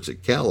experts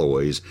at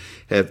Callaway's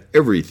have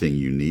everything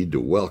you need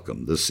to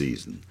welcome the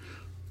season.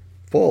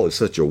 Fall is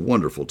such a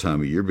wonderful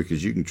time of year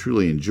because you can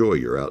truly enjoy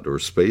your outdoor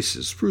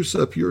spaces. Spruce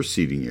up your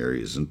seating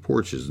areas and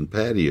porches and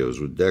patios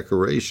with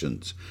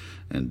decorations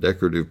and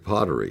decorative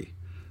pottery,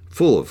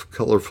 full of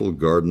colorful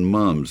garden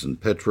mums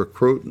and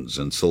petrocrotons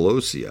and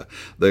celosia.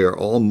 They are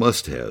all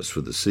must-haves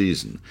for the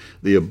season.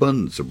 The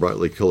abundance of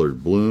brightly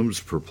colored blooms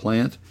per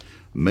plant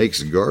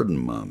makes garden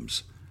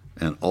mums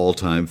an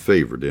all-time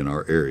favorite in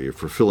our area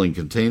for filling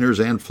containers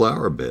and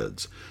flower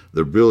beds.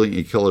 The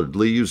brilliantly colored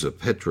leaves of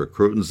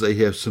petrocrotons, they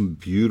have some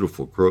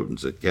beautiful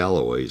crotons at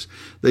Callaway's.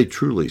 They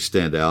truly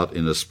stand out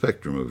in a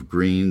spectrum of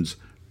greens,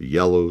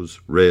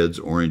 yellows, reds,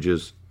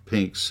 oranges,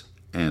 pinks,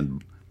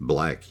 and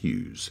black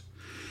hues.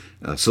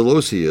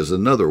 Celosia is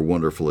another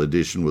wonderful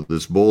addition with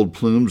its bold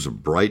plumes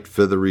of bright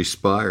feathery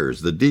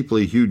spires. The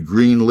deeply hued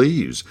green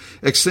leaves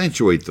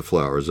accentuate the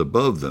flowers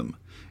above them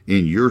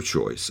in your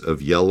choice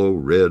of yellow,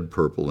 red,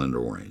 purple, and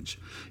orange.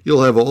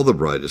 You'll have all the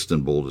brightest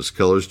and boldest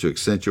colors to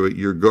accentuate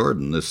your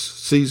garden this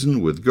season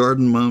with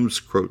garden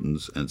mums,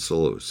 crotons, and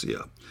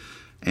celosia.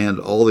 And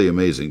all the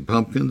amazing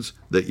pumpkins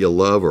that you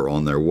love are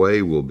on their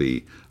way, will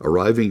be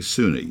arriving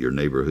soon at your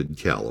neighborhood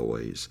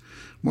Callaway's.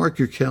 Mark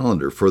your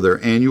calendar for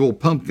their annual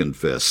Pumpkin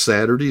Fest,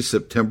 Saturday,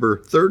 September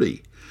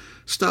 30.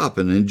 Stop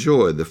and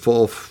enjoy the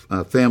fall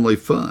family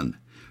fun,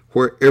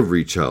 where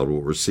every child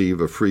will receive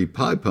a free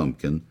pie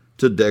pumpkin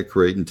to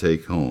decorate and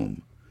take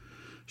home.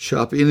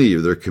 Shop any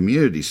of their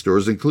community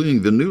stores,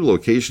 including the new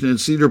location in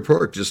Cedar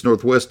Park, just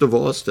northwest of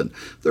Austin.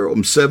 They're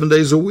open 7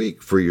 days a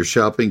week for your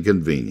shopping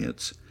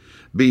convenience.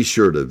 Be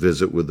sure to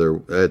visit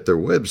at their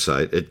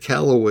website at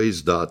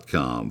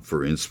Callaways.com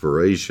for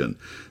inspiration.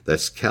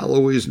 That's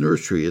Callaway's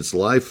Nursery. It's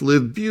life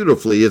lived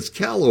beautifully. It's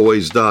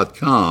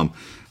Callaways.com.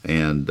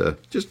 And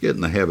just get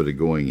in the habit of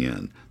going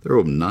in. They're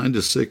open 9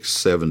 to 6,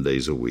 7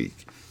 days a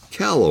week.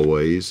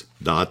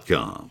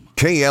 Callaways.com.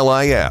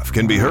 KLIF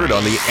can be heard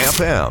on the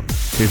FM.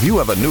 If you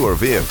have a newer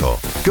vehicle,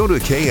 go to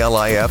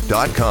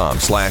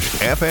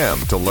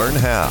KLIF.com/FM to learn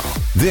how.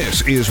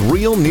 This is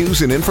Real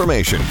News and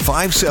Information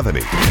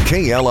 570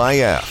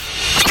 KLIF.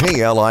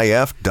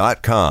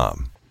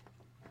 KLIF.com.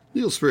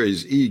 Neil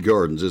Sperry's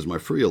eGardens is my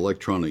free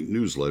electronic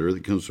newsletter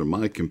that comes from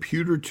my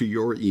computer to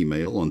your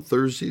email on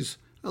Thursdays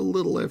a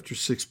little after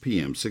 6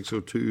 p.m.,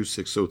 6:02,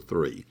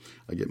 6:03.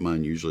 I get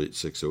mine usually at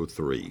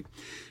 6:03.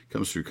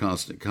 Comes through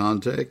Constant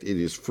Contact. It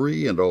is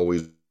free and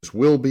always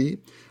will be.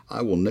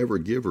 I will never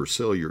give or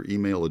sell your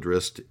email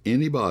address to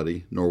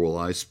anybody, nor will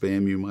I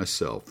spam you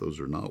myself.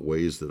 Those are not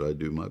ways that I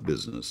do my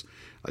business.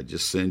 I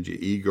just send you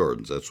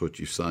eGardens. That's what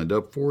you signed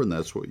up for, and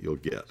that's what you'll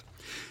get.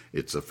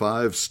 It's a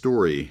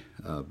 5-story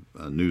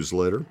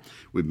newsletter.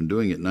 We've been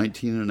doing it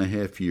 19 and a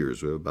half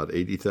years. We have about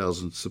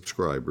 80,000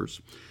 subscribers.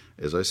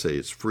 As I say,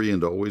 it's free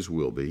and always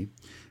will be.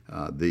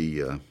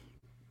 The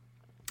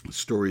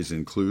stories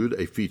include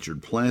a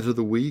featured plant of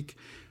the week,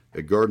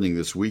 a gardening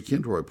this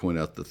weekend, where I point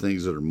out the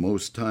things that are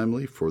most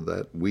timely for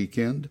that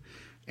weekend,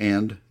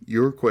 and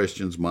your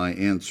questions, my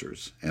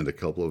answers, and a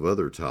couple of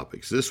other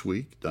topics. This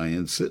week,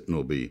 Diane Sitton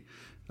will be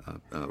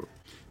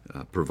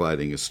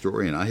providing a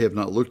story, and I have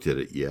not looked at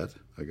it yet.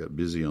 I got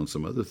busy on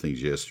some other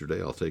things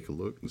yesterday. I'll take a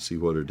look and see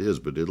what it is,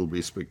 but it'll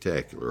be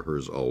spectacular.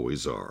 Hers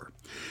always are.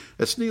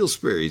 That's Neil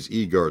Sperry's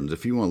eGardens.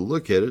 If you want to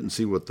look at it and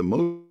see what the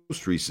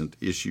most recent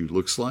issue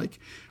looks like,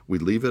 we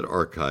leave it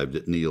archived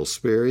at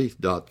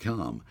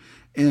neilsperry.com.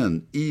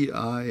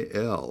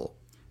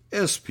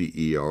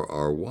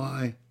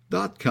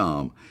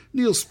 NeilSperry.com.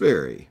 Neil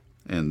Sperry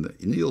and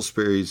Neil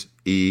Sperry's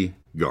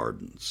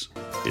eGardens.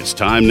 It's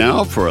time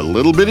now for a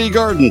little bitty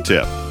garden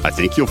tip. I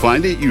think you'll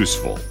find it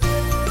useful.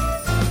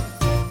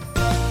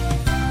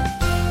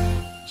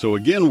 So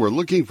again, we're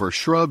looking for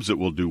shrubs that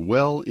will do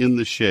well in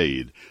the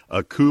shade.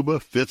 Akuba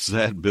fits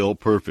that bill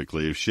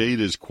perfectly. If shade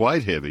is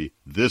quite heavy,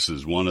 this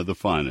is one of the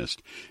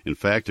finest. In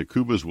fact,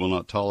 Akubas will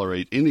not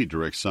tolerate any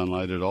direct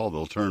sunlight at all.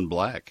 They'll turn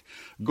black.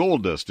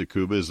 Gold dust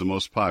Akuba is the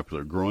most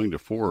popular, growing to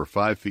 4 or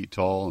 5 feet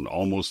tall and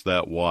almost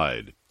that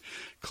wide.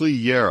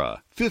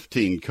 Cleyera,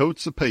 15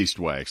 coats of paste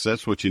wax.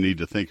 That's what you need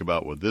to think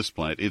about with this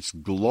plant. It's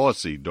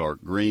glossy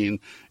dark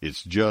green.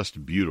 It's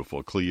just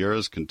beautiful.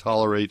 Cleyeras can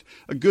tolerate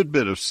a good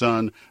bit of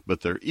sun,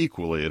 but they're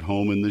equally at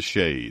home in the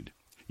shade.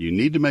 You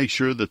need to make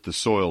sure that the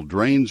soil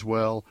drains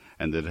well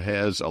and that it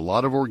has a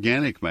lot of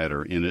organic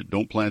matter in it.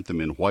 Don't plant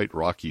them in white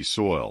rocky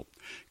soil.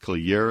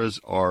 Cleyeras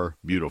are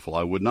beautiful.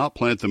 I would not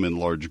plant them in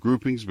large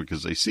groupings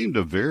because they seem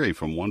to vary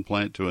from one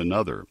plant to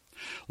another.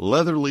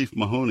 Leatherleaf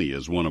mahogany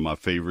is one of my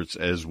favorites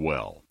as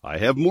well. I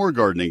have more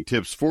gardening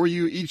tips for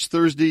you each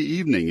Thursday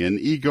evening in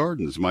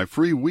eGardens, my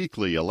free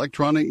weekly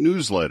electronic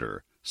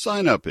newsletter.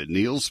 Sign up at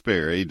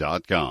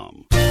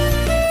neilsperry.com.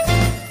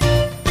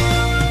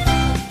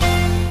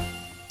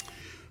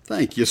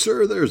 Thank you,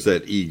 sir. There's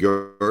that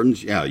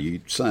eGardens. Yeah,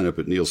 you sign up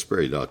at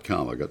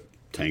neilsperry.com. I got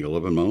tangled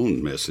up in my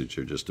own message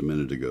here just a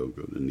minute ago.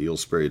 Go to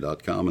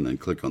neilsperry.com and then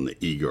click on the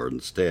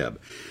eGardens tab.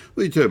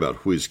 Let me tell you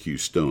about WhizQ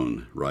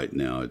Stone right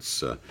now.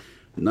 It's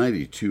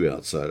 92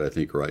 outside, I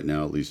think, right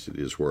now. At least it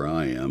is where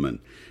I am.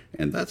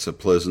 And that's a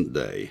pleasant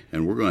day.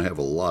 And we're going to have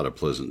a lot of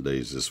pleasant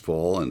days this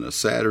fall. And a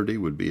Saturday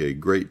would be a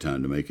great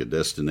time to make a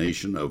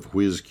destination of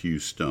WhizQ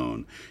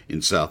Stone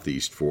in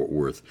southeast Fort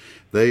Worth.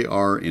 They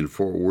are in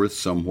Fort Worth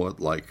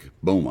somewhat like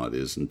Beaumont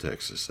is in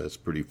Texas. That's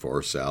pretty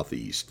far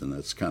southeast, and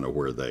that's kind of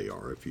where they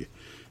are if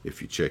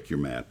you check your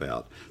map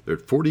out. They're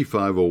at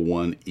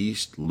 4501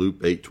 East Loop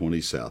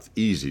 820 South.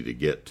 Easy to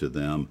get to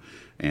them,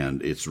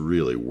 and it's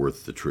really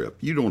worth the trip.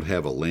 You don't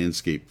have a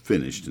landscape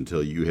finished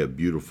until you have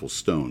beautiful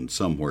stone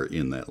somewhere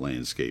in that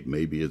landscape.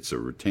 Maybe it's a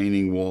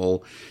retaining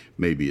wall,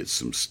 maybe it's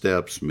some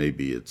steps,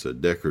 maybe it's a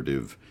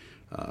decorative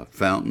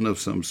fountain of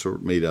some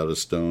sort made out of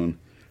stone.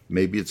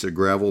 Maybe it's a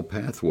gravel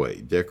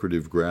pathway,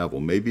 decorative gravel.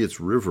 Maybe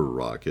it's river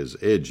rock as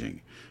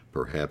edging.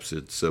 Perhaps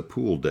it's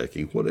pool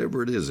decking.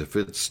 Whatever it is, if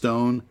it's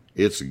stone,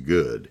 it's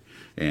good.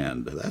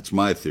 And that's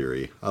my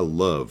theory. I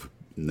love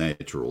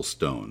natural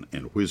stone,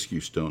 and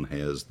Whiskey Stone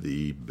has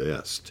the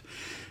best.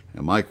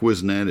 And Mike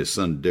Wisnat, his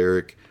son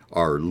Derek,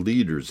 are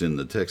leaders in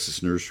the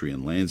Texas Nursery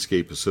and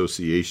Landscape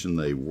Association.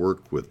 They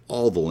work with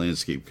all the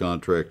landscape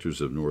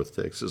contractors of North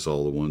Texas,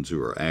 all the ones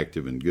who are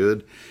active and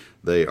good.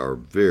 They are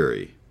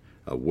very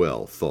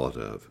well thought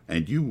of,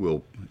 and you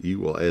will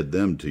add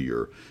them to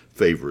your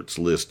favorites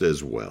list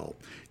as well.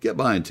 Get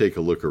by and take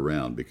a look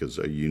around, because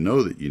you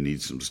know that you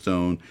need some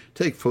stone.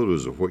 Take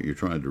photos of what you're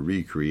trying to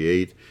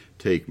recreate.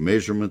 Take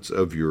measurements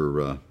of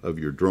your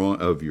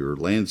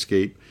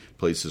landscape,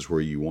 places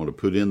where you want to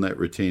put in that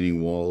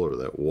retaining wall or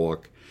that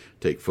walk.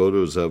 Take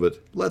photos of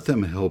it. Let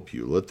them help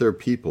you. Let their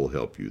people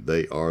help you.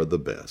 They are the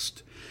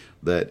best.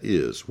 That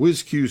is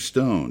WhizQ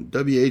Stone,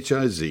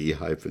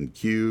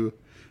 WHIZ-Q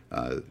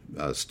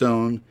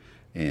Stone,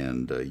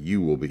 and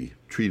you will be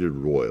treated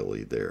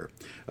royally there.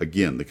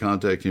 Again, the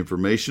contact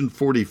information,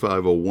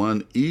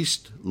 4501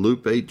 East,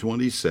 Loop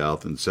 820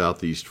 South in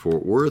Southeast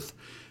Fort Worth.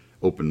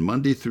 Open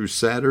Monday through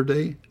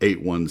Saturday,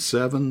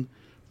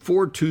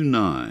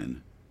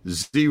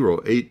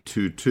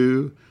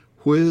 817-429-0822,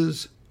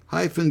 whiz-q.com.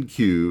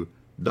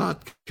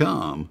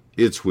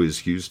 It's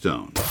WhizQ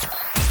Stone.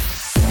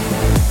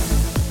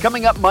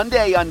 Coming up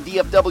Monday on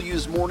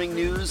DFW's Morning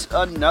News,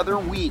 another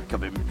week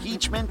of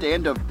impeachment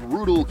and of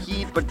brutal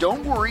heat. But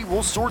don't worry,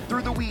 we'll sort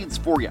through the weeds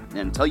for you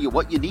and tell you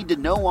what you need to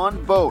know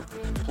on both.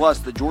 Plus,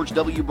 the George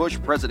W. Bush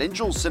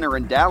Presidential Center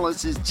in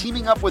Dallas is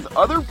teaming up with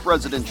other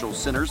presidential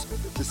centers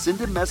to send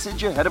a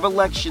message ahead of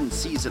election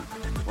season.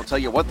 We'll tell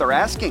you what they're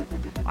asking.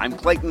 I'm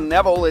Clayton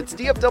Neville. It's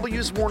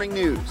DFW's Morning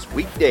News,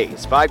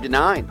 weekdays 5 to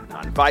 9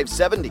 on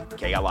 570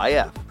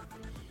 KLIF.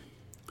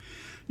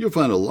 You'll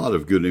find a lot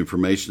of good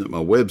information at my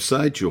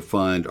website. You'll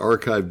find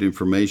archived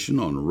information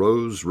on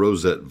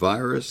rosette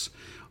virus,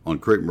 on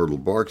crepe myrtle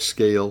bark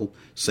scale,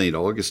 St.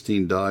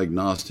 Augustine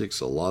diagnostics,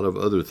 a lot of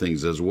other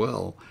things as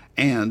well,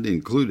 and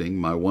including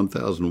my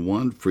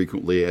 1001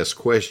 frequently asked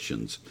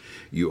questions.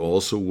 You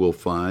also will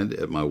find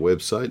at my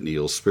website,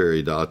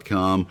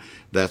 neilsperry.com,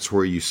 that's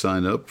where you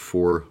sign up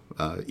for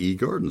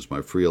eGardens, my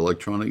free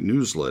electronic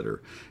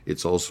newsletter.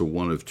 It's also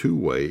one of two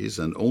ways,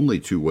 and only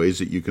two ways,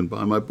 that you can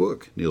buy my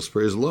book, Neil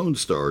Sperry's Lone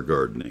Star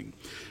Gardening.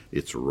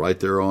 It's right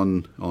there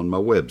on my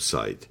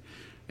website.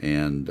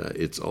 And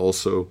it's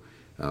also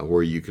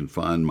where you can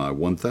find my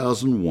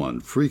 1001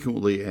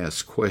 Frequently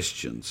Asked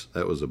Questions.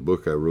 That was a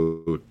book I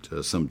wrote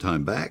some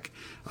time back.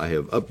 I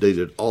have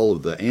updated all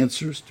of the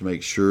answers to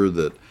make sure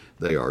that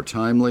they are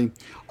timely.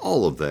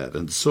 All of that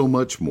and so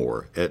much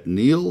more at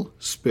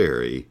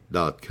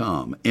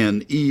neilsperry.com,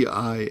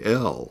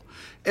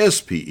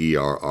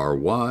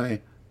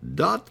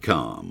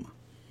 neilsperry.com.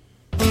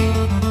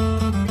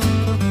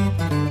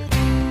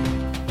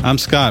 I'm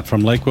Scott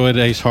from Lakewood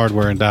Ace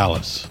Hardware in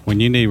Dallas.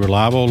 When you need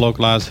reliable,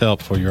 localized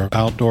help for your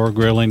outdoor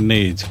grilling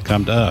needs,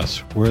 come to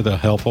us. We're the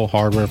helpful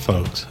hardware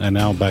folks. And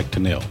now back to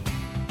Neil.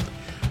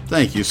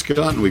 Thank you,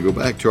 Scott. And we go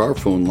back to our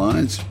phone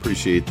lines.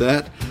 Appreciate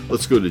that.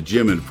 Let's go to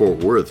Jim in Fort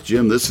Worth.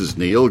 Jim, this is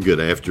Neil. Good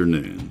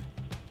afternoon.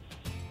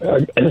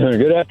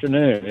 Good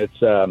afternoon.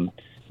 It's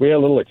we had a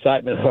little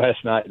excitement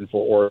last night in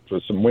Fort Worth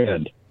with some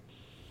wind.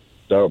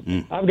 So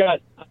I've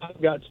got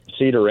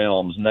cedar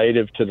elms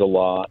native to the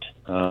lot,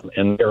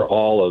 and they're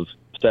all of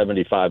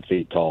 75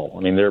 feet tall.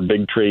 I mean, they're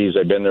big trees.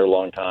 They've been there a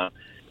long time.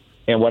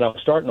 And what I'm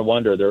starting to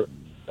wonder, they're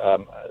my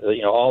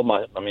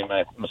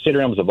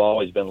cedar elms have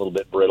always been a little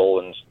bit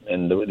brittle,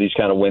 and these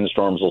kind of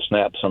windstorms will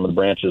snap some of the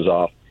branches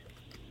off.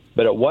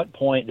 But at what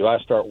point do I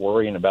start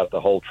worrying about the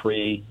whole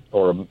tree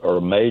or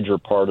a major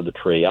part of the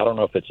tree? I don't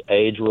know if it's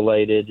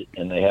age-related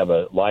and they have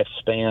a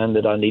lifespan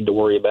that I need to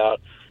worry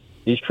about.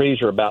 These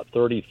trees are about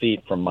 30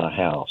 feet from my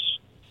house.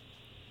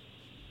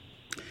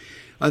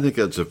 I think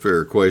that's a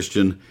fair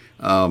question.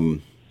 I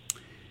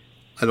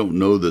don't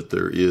know that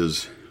there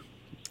is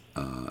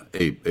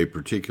a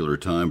particular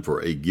time for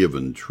a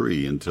given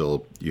tree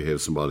until you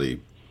have somebody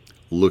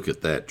look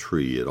at that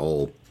tree. It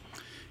all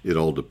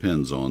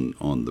depends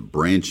on the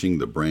branching,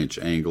 the branch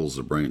angles,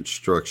 the branch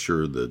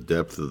structure, the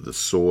depth of the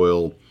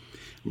soil.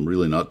 I'm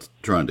really not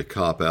trying to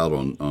cop out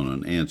on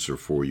an answer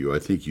for you. I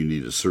think you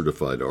need a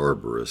certified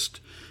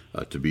arborist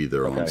to be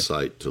there on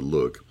site to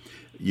look.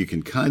 You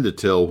can kind of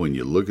tell when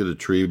you look at a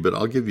tree, but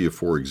I'll give you,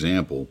 for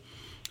example,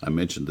 I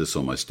mentioned this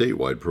on my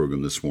statewide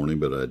program this morning,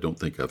 but I don't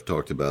think I've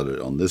talked about it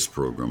on this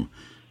program.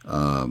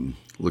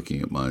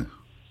 Looking at my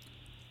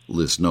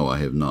list, no, I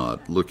have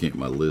not. Looking at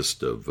my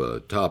list of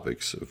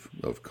topics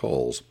of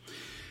calls,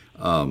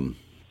 I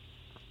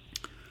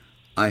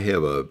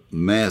have a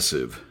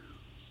massive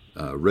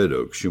red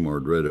oak,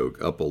 Shumard red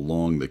oak, up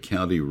along the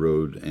county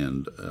road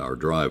and our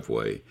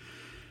driveway.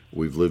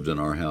 We've lived in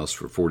our house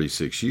for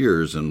 46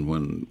 years, and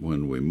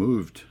when we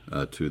moved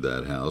to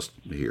that house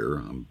here,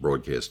 I'm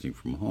broadcasting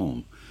from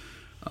home,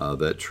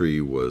 that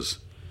tree was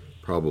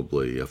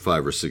probably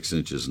 5 or 6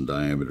 inches in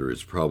diameter.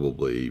 It's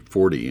probably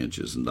 40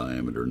 inches in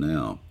diameter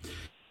now.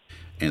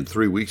 And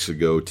 3 weeks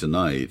ago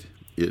tonight,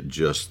 it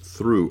just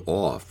threw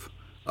off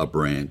a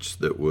branch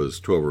that was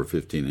 12 or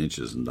 15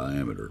 inches in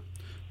diameter,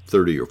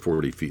 30 or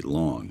 40 feet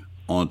long,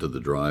 onto the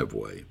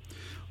driveway.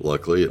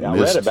 Luckily, it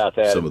missed I read about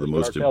that some of the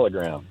most.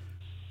 Telegram.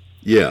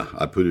 Yeah,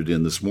 I put it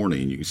in this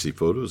morning, and you can see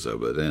photos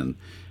of it.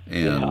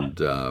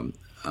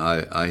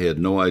 I had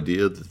no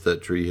idea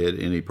that tree had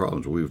any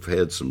problems. We've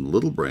had some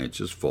little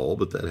branches fall,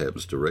 but that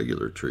happens to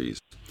regular trees.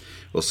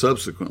 Well,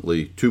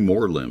 subsequently, 2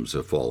 more limbs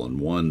have fallen,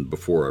 one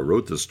before I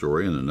wrote the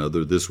story and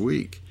another this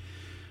week.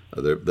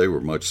 They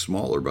were much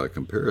smaller by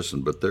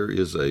comparison, but there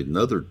is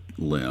another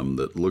limb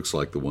that looks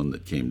like the one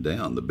that came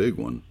down, the big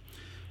one.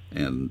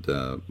 And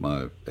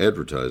my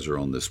advertiser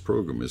on this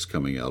program is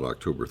coming out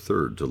October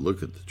 3rd to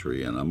look at the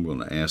tree, and I'm going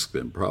to ask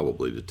them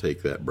probably to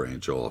take that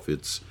branch off.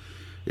 It's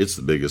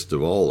the biggest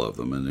of all of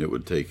them, and it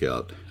would take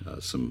out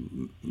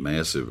some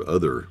massive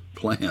other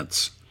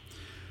plants.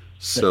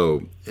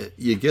 So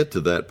you get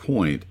to that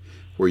point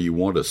where you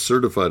want a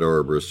certified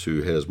arborist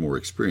who has more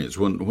experience.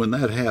 When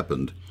that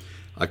happened,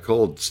 I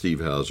called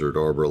Steve Hauser at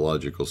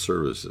Arborological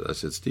Services. I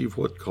said, Steve,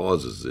 what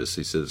causes this?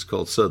 He said, it's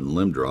called sudden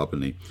limb drop,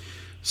 and he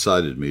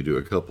cited me to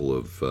a couple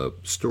of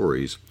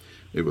stories.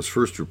 It was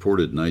first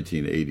reported in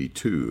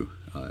 1982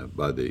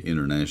 by the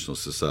International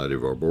Society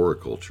of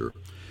Arboriculture,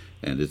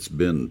 and it's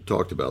been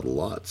talked about a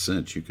lot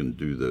since. You can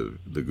do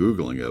the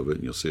Googling of it,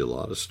 and you'll see a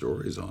lot of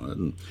stories on it.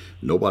 And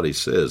nobody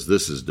says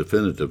this is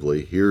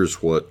definitively,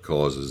 here's what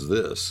causes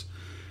this.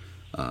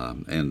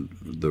 And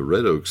the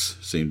red oaks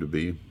seem to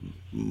be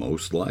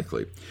most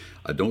likely.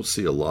 I don't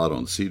see a lot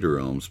on cedar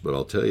elms, but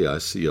I'll tell you, I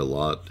see a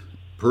lot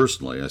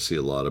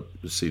of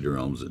cedar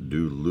elms that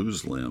do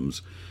lose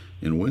limbs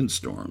in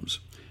windstorms.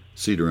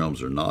 Cedar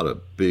elms are not a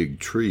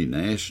big tree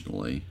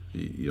nationally.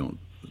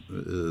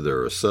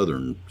 They're a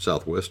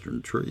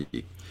southwestern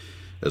tree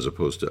as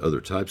opposed to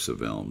other types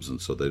of elms, and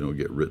so they don't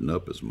get written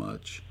up as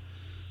much.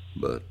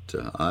 But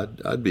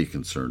I'd be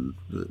concerned.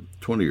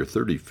 20 or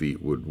 30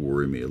 feet would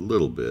worry me a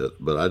little bit,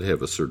 but I'd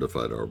have a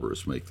certified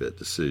arborist make that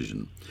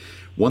decision.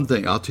 I'll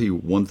tell you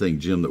one thing,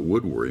 Jim, that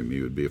would worry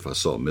me would be if I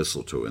saw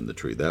mistletoe in the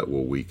tree. That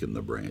will weaken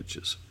the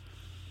branches.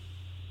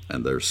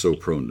 And they're so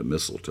prone to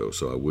mistletoe,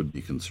 so I would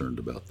be concerned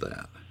about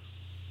that.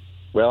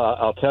 Well,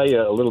 I'll tell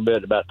you a little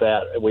bit about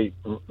that.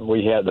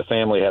 The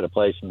family had a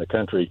place in the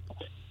country,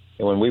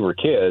 and when we were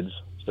kids,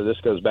 so this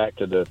goes back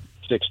to the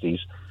 60s,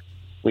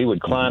 we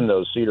would climb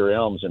those cedar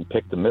elms and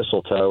pick the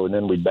mistletoe, and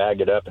then we'd bag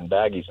it up in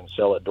baggies and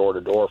sell it door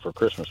to door for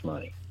Christmas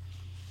money.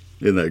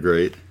 Isn't that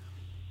great?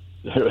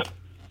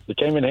 It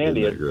came in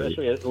handy,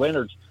 especially at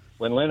Leonard's.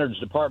 When Leonard's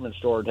department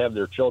store would have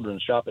their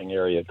children's shopping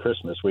area at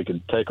Christmas, we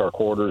could take our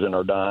quarters and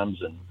our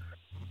dimes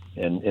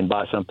and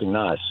buy something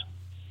nice.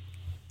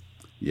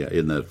 Yeah,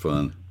 isn't that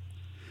fun?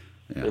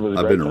 Yeah.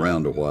 I've been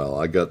around a while.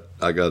 I got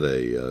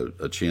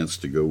a chance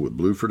to go with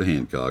Bluford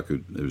Hancock,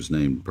 whose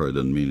name probably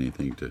doesn't mean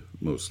anything to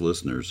most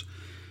listeners.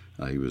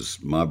 He was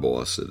my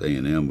boss at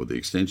A&M with the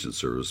Extension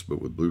Service, but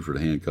with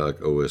Bluford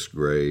Hancock, O.S.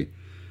 Gray,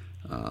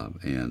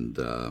 and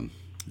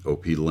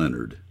O.P.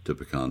 Leonard to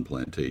Pecan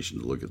Plantation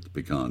to look at the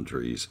pecan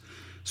trees.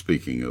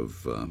 Speaking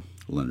of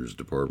Leonard's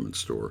department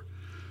store,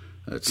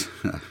 that's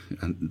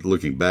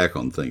looking back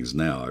on things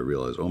now, I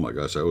realize, oh my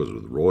gosh, I was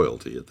with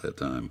royalty at that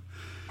time.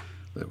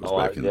 That was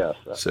back in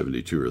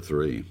 72 or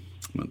 3.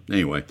 But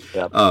anyway,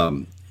 yep.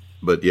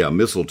 But yeah,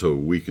 mistletoe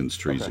weakens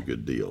trees a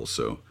good deal.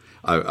 So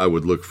I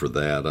would look for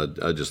that.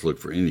 I just look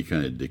for any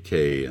kind of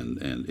decay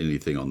and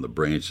anything on the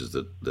branches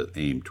that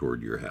aim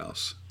toward your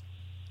house.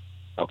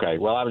 Okay.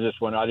 Well, I was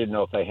just wondering. I didn't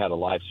know if they had a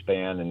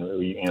lifespan,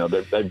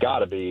 and they've got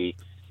to be.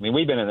 I mean,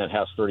 we've been in that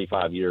house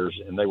 35 years,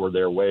 and they were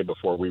there way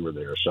before we were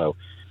there. So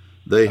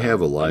they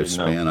have a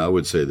lifespan. I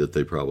would say that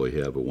they probably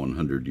have a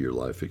 100-year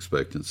life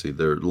expectancy.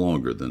 They're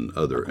longer than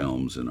other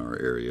elms in our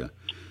area,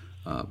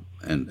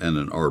 and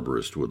an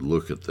arborist would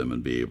look at them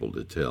and be able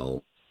to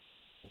tell.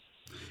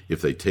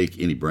 If they take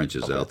any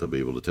branches out, they'll be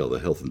able to tell the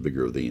health and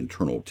vigor of the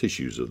internal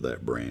tissues of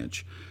that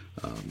branch,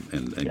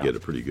 and get a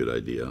pretty good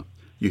idea.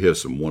 You have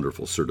some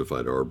wonderful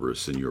certified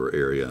arborists in your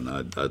area, and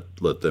I'd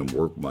let them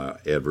work. My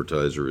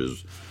advertiser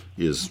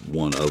is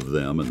one of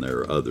them, and there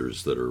are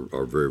others that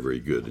are very, very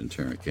good in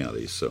Tarrant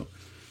County. So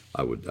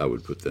I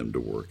would put them to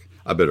work.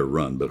 I better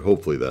run, but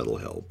hopefully that'll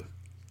help.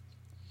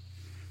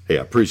 Hey,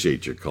 I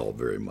appreciate your call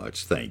very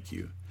much. Thank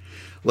you.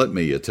 Let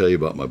me tell you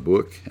about my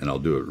book, and I'll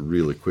do it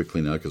really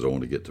quickly now because I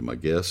want to get to my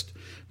guest.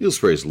 Neil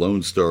Sperry's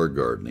Lone Star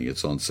Gardening.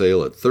 It's on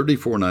sale at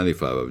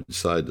 $34.95. I've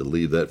decided to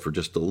leave that for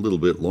just a little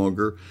bit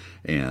longer,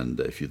 and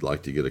if you'd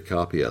like to get a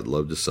copy, I'd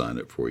love to sign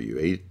it for you.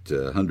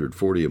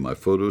 840 of my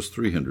photos,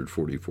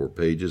 344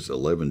 pages,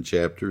 11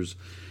 chapters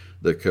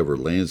that cover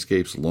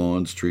landscapes,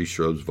 lawns, trees,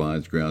 shrubs,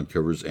 vines, ground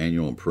covers,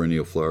 annual and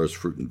perennial flowers,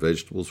 fruit, and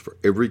vegetables for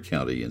every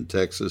county in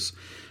Texas.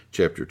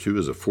 Chapter 2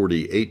 is a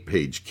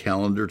 48-page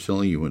calendar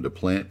telling you when to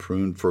plant,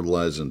 prune,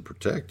 fertilize, and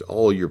protect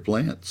all your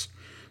plants.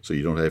 So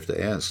you don't have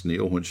to ask,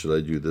 Neil, when should I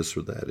do this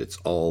or that? It's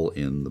all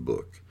in the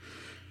book.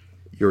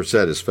 Your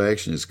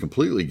satisfaction is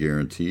completely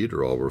guaranteed,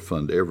 or I'll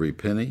refund every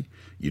penny.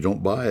 You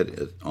don't buy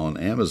it on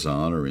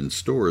Amazon or in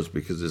stores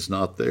because it's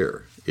not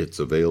there. It's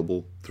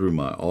available through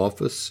my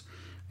office,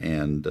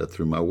 and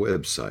through my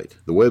website.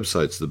 The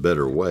website's the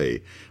better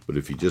way, but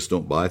if you just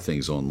don't buy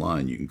things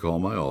online, you can call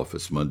my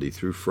office Monday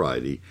through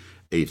Friday,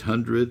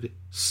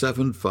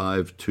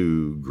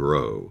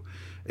 800-752-GROW.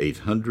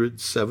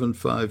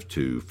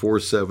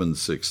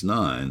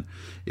 800-752-4769.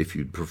 If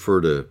you'd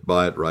prefer to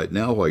buy it right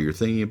now while you're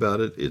thinking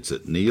about it, it's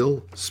at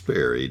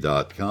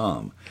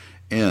neilsperry.com.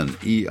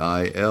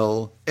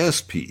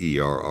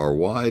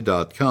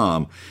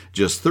 NEILSPERRY.com.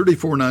 Just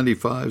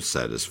 $34.95,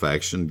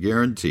 satisfaction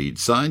guaranteed.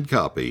 Signed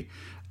copy,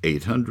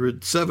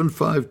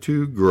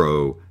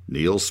 800-752-GROW,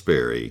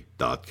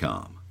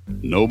 neilsperry.com.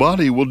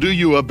 Nobody will do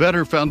you a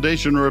better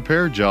foundation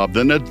repair job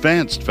than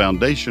Advanced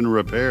Foundation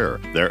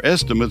Repair. Their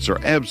estimates are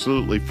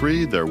absolutely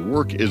free. Their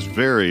work is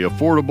very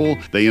affordable.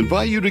 They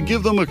invite you to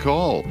give them a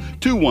call,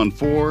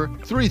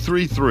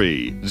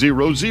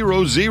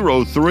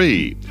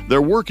 214-333-0003.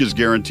 Their work is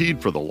guaranteed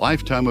for the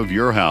lifetime of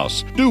your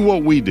house. Do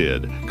what we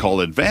did.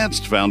 Call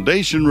Advanced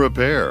Foundation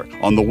Repair.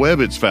 On the web,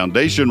 it's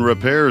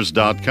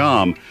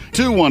foundationrepairs.com,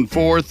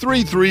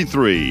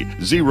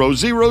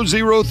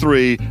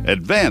 214-333-0003,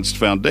 Advanced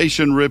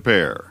Foundation Repair.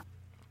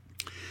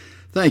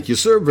 Thank you,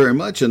 sir, very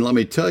much. And let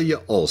me tell you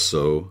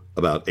also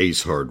about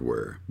Ace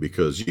Hardware,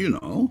 because, you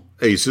know,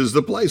 Ace is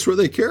the place where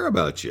they care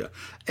about you.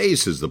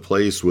 Ace is the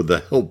place with the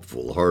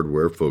helpful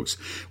hardware folks.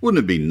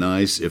 Wouldn't it be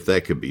nice if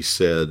that could be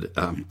said?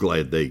 I'm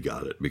glad they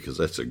got it, because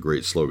that's a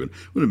great slogan.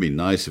 Wouldn't it be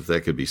nice if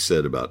that could be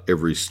said about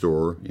every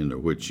store into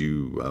which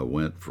you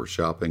went for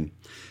shopping?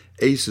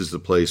 Ace is the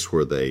place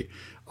where they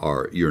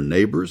are your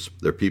neighbors.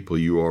 They're people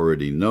you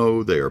already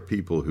know. They are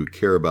people who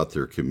care about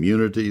their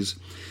communities.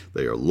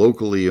 They are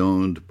locally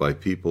owned by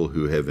people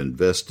who have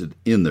invested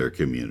in their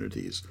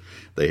communities.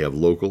 They have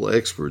local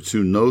experts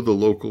who know the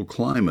local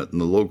climate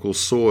and the local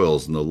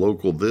soils and the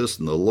local this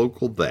and the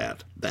local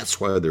that.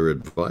 That's why their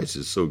advice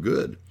is so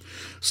good.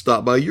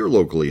 Stop by your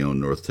locally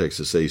owned North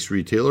Texas Ace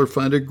retailer.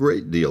 Find a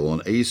great deal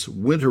on Ace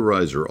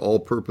Winterizer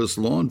all-purpose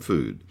lawn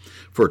food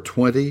for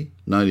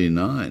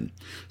 $20.99.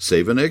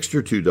 Save an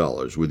extra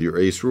 $2 with your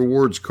Ace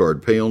Rewards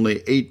card. Pay only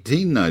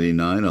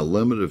 $18.99, a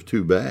limit of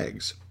 2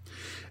 bags.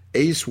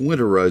 Ace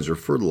Winterizer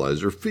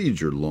Fertilizer feeds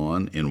your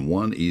lawn in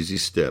one easy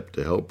step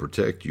to help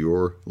protect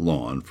your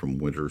lawn from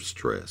winter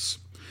stress.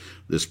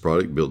 This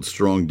product builds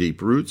strong,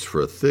 deep roots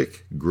for a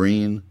thick,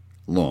 green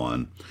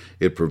lawn.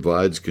 It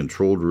provides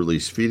controlled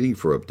release feeding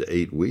for up to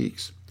 8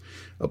 weeks.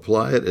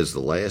 Apply it as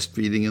the last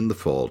feeding in the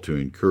fall to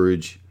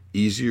encourage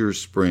earlier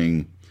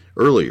spring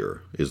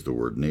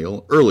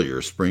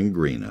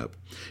green up.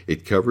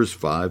 It covers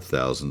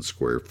 5,000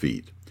 square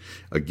feet.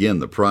 Again,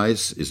 the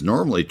price is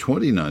normally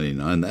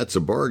 $20.99. That's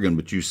a bargain,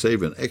 but you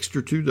save an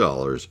extra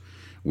 $2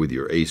 with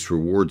your Ace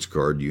Rewards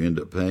card. You end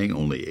up paying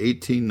only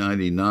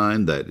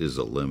 $18.99. That is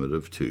a limit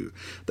of 2.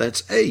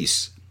 That's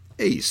Ace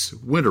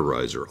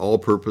Winterizer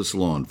all-purpose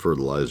lawn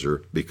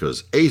fertilizer,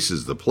 because Ace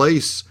is the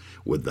place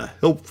with the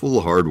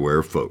helpful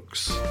hardware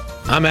folks.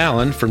 I'm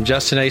Alan from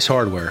Justin Ace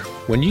Hardware.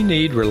 When you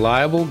need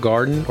reliable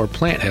garden or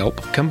plant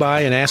help, come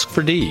by and ask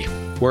for Dee.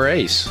 We're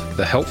Ace,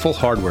 the helpful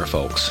hardware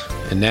folks.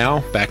 And now,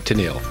 back to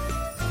Neil.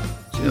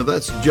 You know,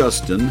 that's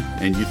Justin,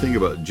 and you think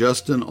about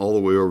Justin all the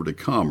way over to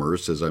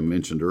Commerce, as I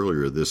mentioned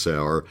earlier this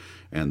hour,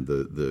 and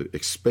the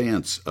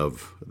expanse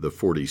of the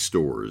 40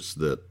 stores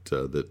that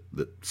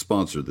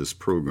sponsor this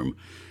program.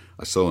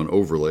 I saw an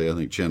overlay, I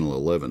think Channel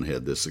 11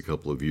 had this a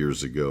couple of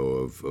years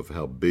ago, of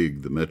how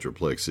big the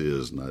Metroplex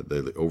is, and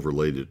they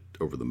overlaid it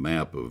over the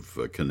map of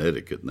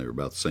Connecticut, and they were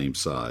about the same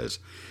size.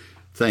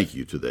 Thank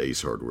you to the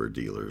Ace Hardware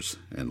dealers,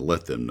 and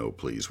let them know,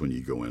 please, when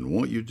you go in.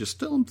 Won't you just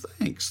tell them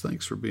thanks?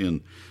 Thanks for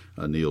being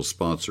Neil's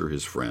sponsor,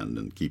 his friend,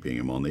 and keeping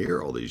him on the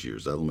air all these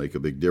years. That'll make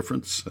a big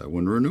difference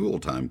when renewal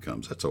time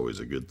comes. That's always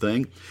a good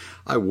thing.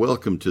 I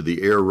welcome to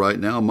the air right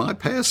now my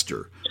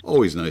pastor.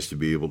 Always nice to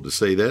be able to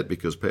say that,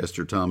 because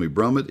Pastor Tommy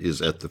Brummett is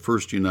at the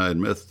First United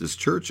Methodist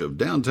Church of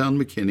downtown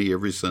McKinney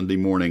every Sunday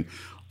morning,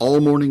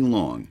 all morning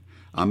long.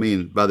 I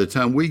mean, by the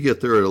time we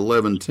get there at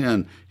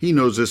 11:10, he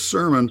knows this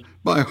sermon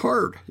by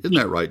heart. Isn't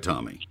that right,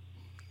 Tommy?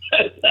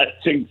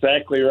 That's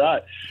exactly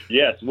right.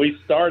 Yes, we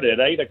start at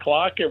 8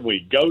 o'clock and we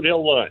go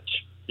till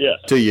lunch. Yes.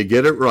 Till you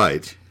get it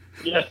right.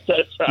 Yes,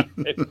 that's right.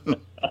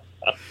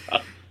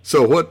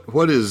 So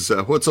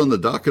what's on the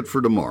docket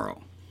for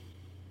tomorrow?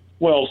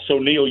 Well, so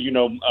Neil, you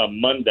know,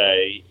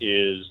 Monday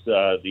is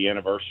the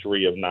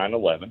anniversary of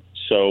 9/11.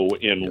 So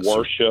in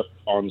worship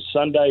on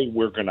Sunday,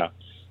 we're gonna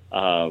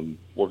come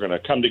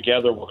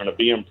together. We're gonna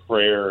be in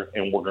prayer,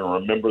 and we're gonna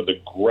remember the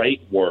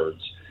great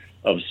words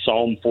of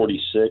Psalm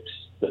 46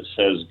 that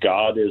says,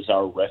 "God is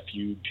our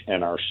refuge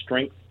and our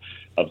strength,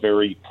 a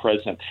very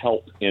present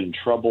help in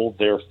trouble.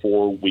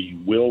 Therefore, we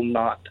will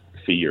not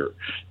fear,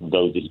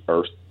 though the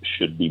earth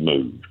should be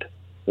moved."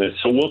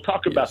 So we'll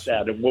talk about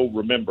that, and we'll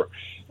remember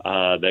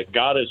that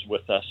God is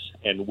with us,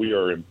 and we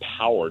are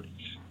empowered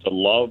to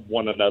love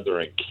one another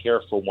and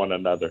care for one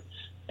another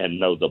and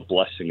know the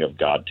blessing of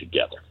God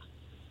together.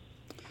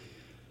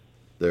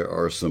 There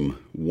are some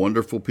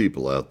wonderful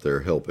people out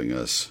there helping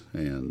us,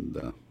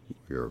 and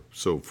we are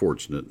so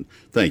fortunate.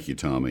 Thank you,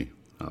 Tommy.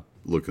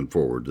 Looking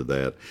forward to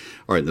that.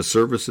 All right, the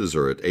services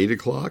are at 8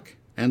 o'clock,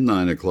 and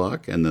 9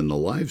 o'clock, and then the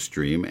live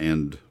stream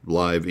and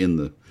live in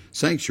the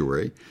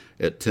sanctuary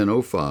at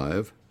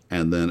 10:05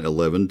 and then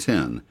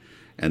 11:10.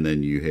 And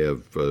then you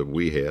have,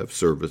 we have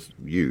service,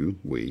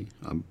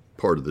 I'm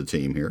part of the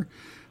team here,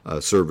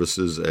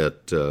 services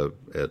at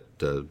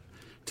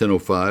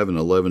 10:05 and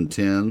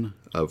 11:10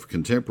 of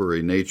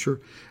contemporary nature.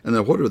 And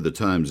then what are the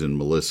times in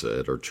Melissa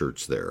at our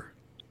church there?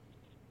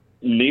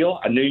 Neil,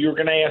 I knew you were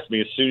going to ask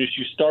me as soon as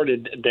you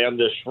started down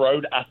this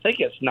road. I think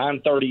it's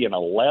 9:30 and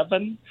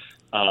 11.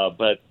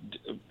 But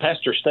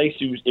Pastor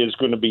Stacy is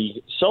going to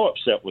be so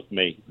upset with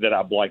me that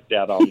I blanked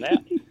out on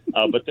that.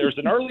 But there's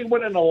an early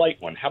one and a late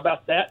one. How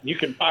about that? You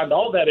can find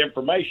all that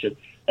information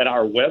at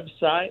our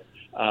website,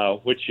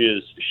 which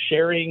is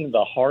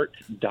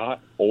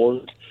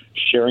sharingtheheart.org,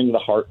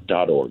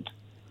 sharingtheheart.org.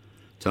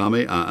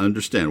 Tommy, I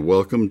understand.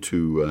 Welcome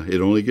to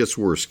It Only Gets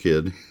Worse,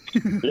 Kid.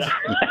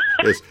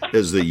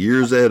 As the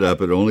years add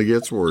up, it only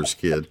gets worse,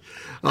 kid.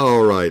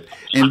 All right.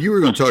 And you were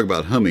going to talk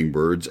about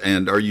hummingbirds,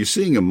 and are you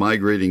seeing them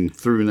migrating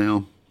through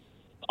now?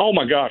 Oh,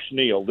 my gosh,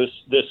 Neil. This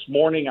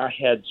morning I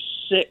had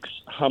 6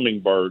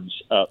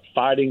 hummingbirds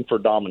fighting for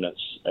dominance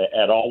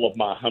at all of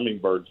my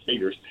hummingbird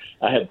feeders.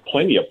 I had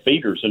plenty of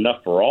feeders,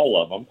 enough for all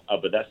of them,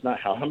 but that's not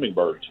how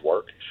hummingbirds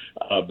work.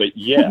 But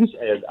yes,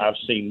 and I've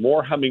seen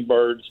more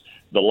hummingbirds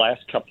the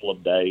last couple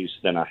of days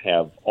than I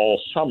have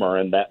all summer,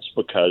 and that's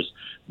because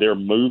they're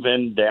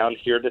moving down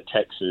here to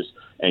Texas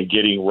and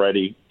getting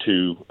ready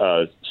to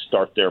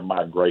start their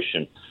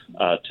migration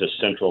to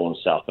Central and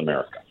South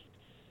America.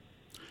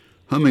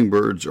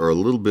 Hummingbirds are a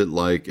little bit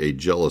like a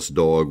jealous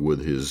dog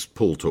with his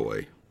pull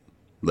toy.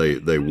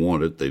 They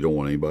want it. They don't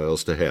want anybody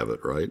else to have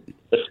it, right?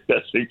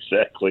 That's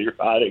exactly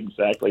right.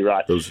 Exactly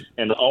right.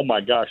 And oh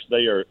my gosh,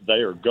 they are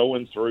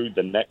going through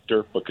the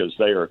nectar because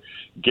they are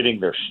getting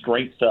their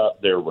strength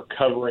up. They're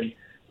recovering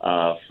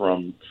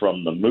from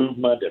the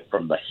movement and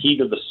from the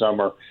heat of the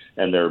summer,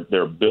 and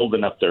they're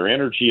building up their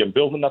energy and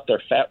building up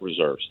their fat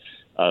reserves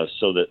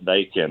so that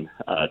they can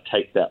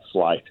take that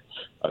flight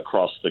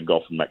across the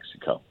Gulf of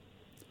Mexico.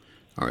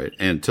 All right,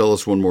 and tell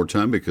us one more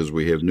time, because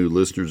we have new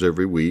listeners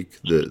every week,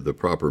 the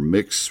proper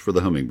mix for the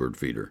hummingbird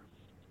feeder.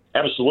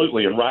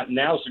 Absolutely, and right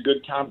now is a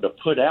good time to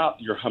put out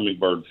your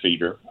hummingbird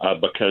feeder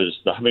because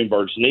the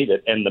hummingbirds need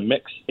it, and the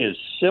mix is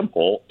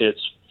simple.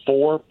 It's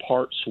 4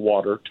 parts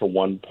water to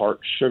 1 part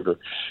sugar.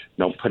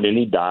 Don't put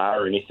any dye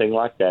or anything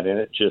like that in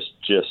it, just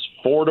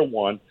 4 to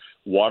 1,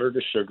 water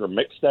to sugar.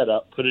 Mix that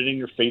up, put it in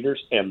your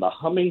feeders, and the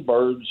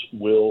hummingbirds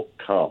will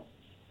come.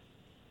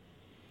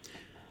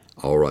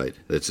 All right,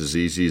 that's as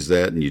easy as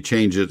that, and you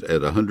change it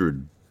at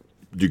 100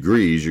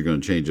 degrees. You're going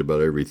to change it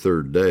about every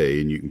 3rd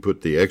day, and you can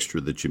put the extra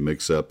that you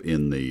mix up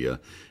in the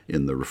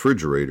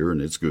refrigerator,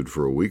 and it's good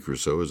for a week or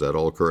so. Is that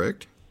all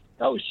correct?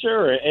 Oh,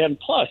 sure, and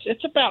plus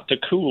it's about to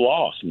cool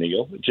off,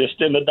 Neil,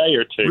 just in a day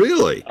or two.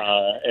 Really?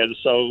 And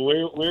so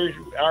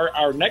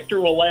our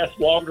nectar will last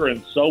longer,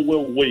 and so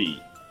will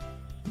we.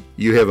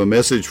 You have a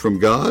message from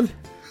God?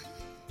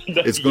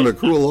 It's going to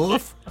cool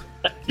off?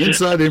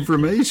 Inside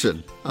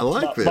information. I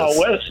like this.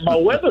 My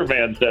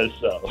weatherman says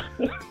so.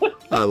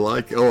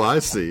 I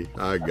see.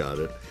 I got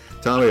it.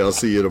 Tommy, I'll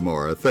see you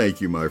tomorrow. Thank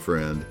you, my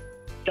friend.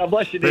 God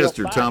bless you, Neil.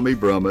 Pastor Tommy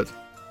Brummett.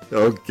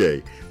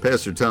 Okay.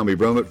 Pastor Tommy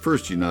Brummett,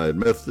 First United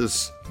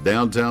Methodist,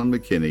 downtown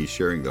McKinney,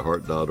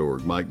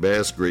 sharingtheheart.org. Mike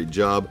Bass, great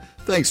job.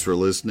 Thanks for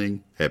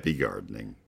listening. Happy gardening.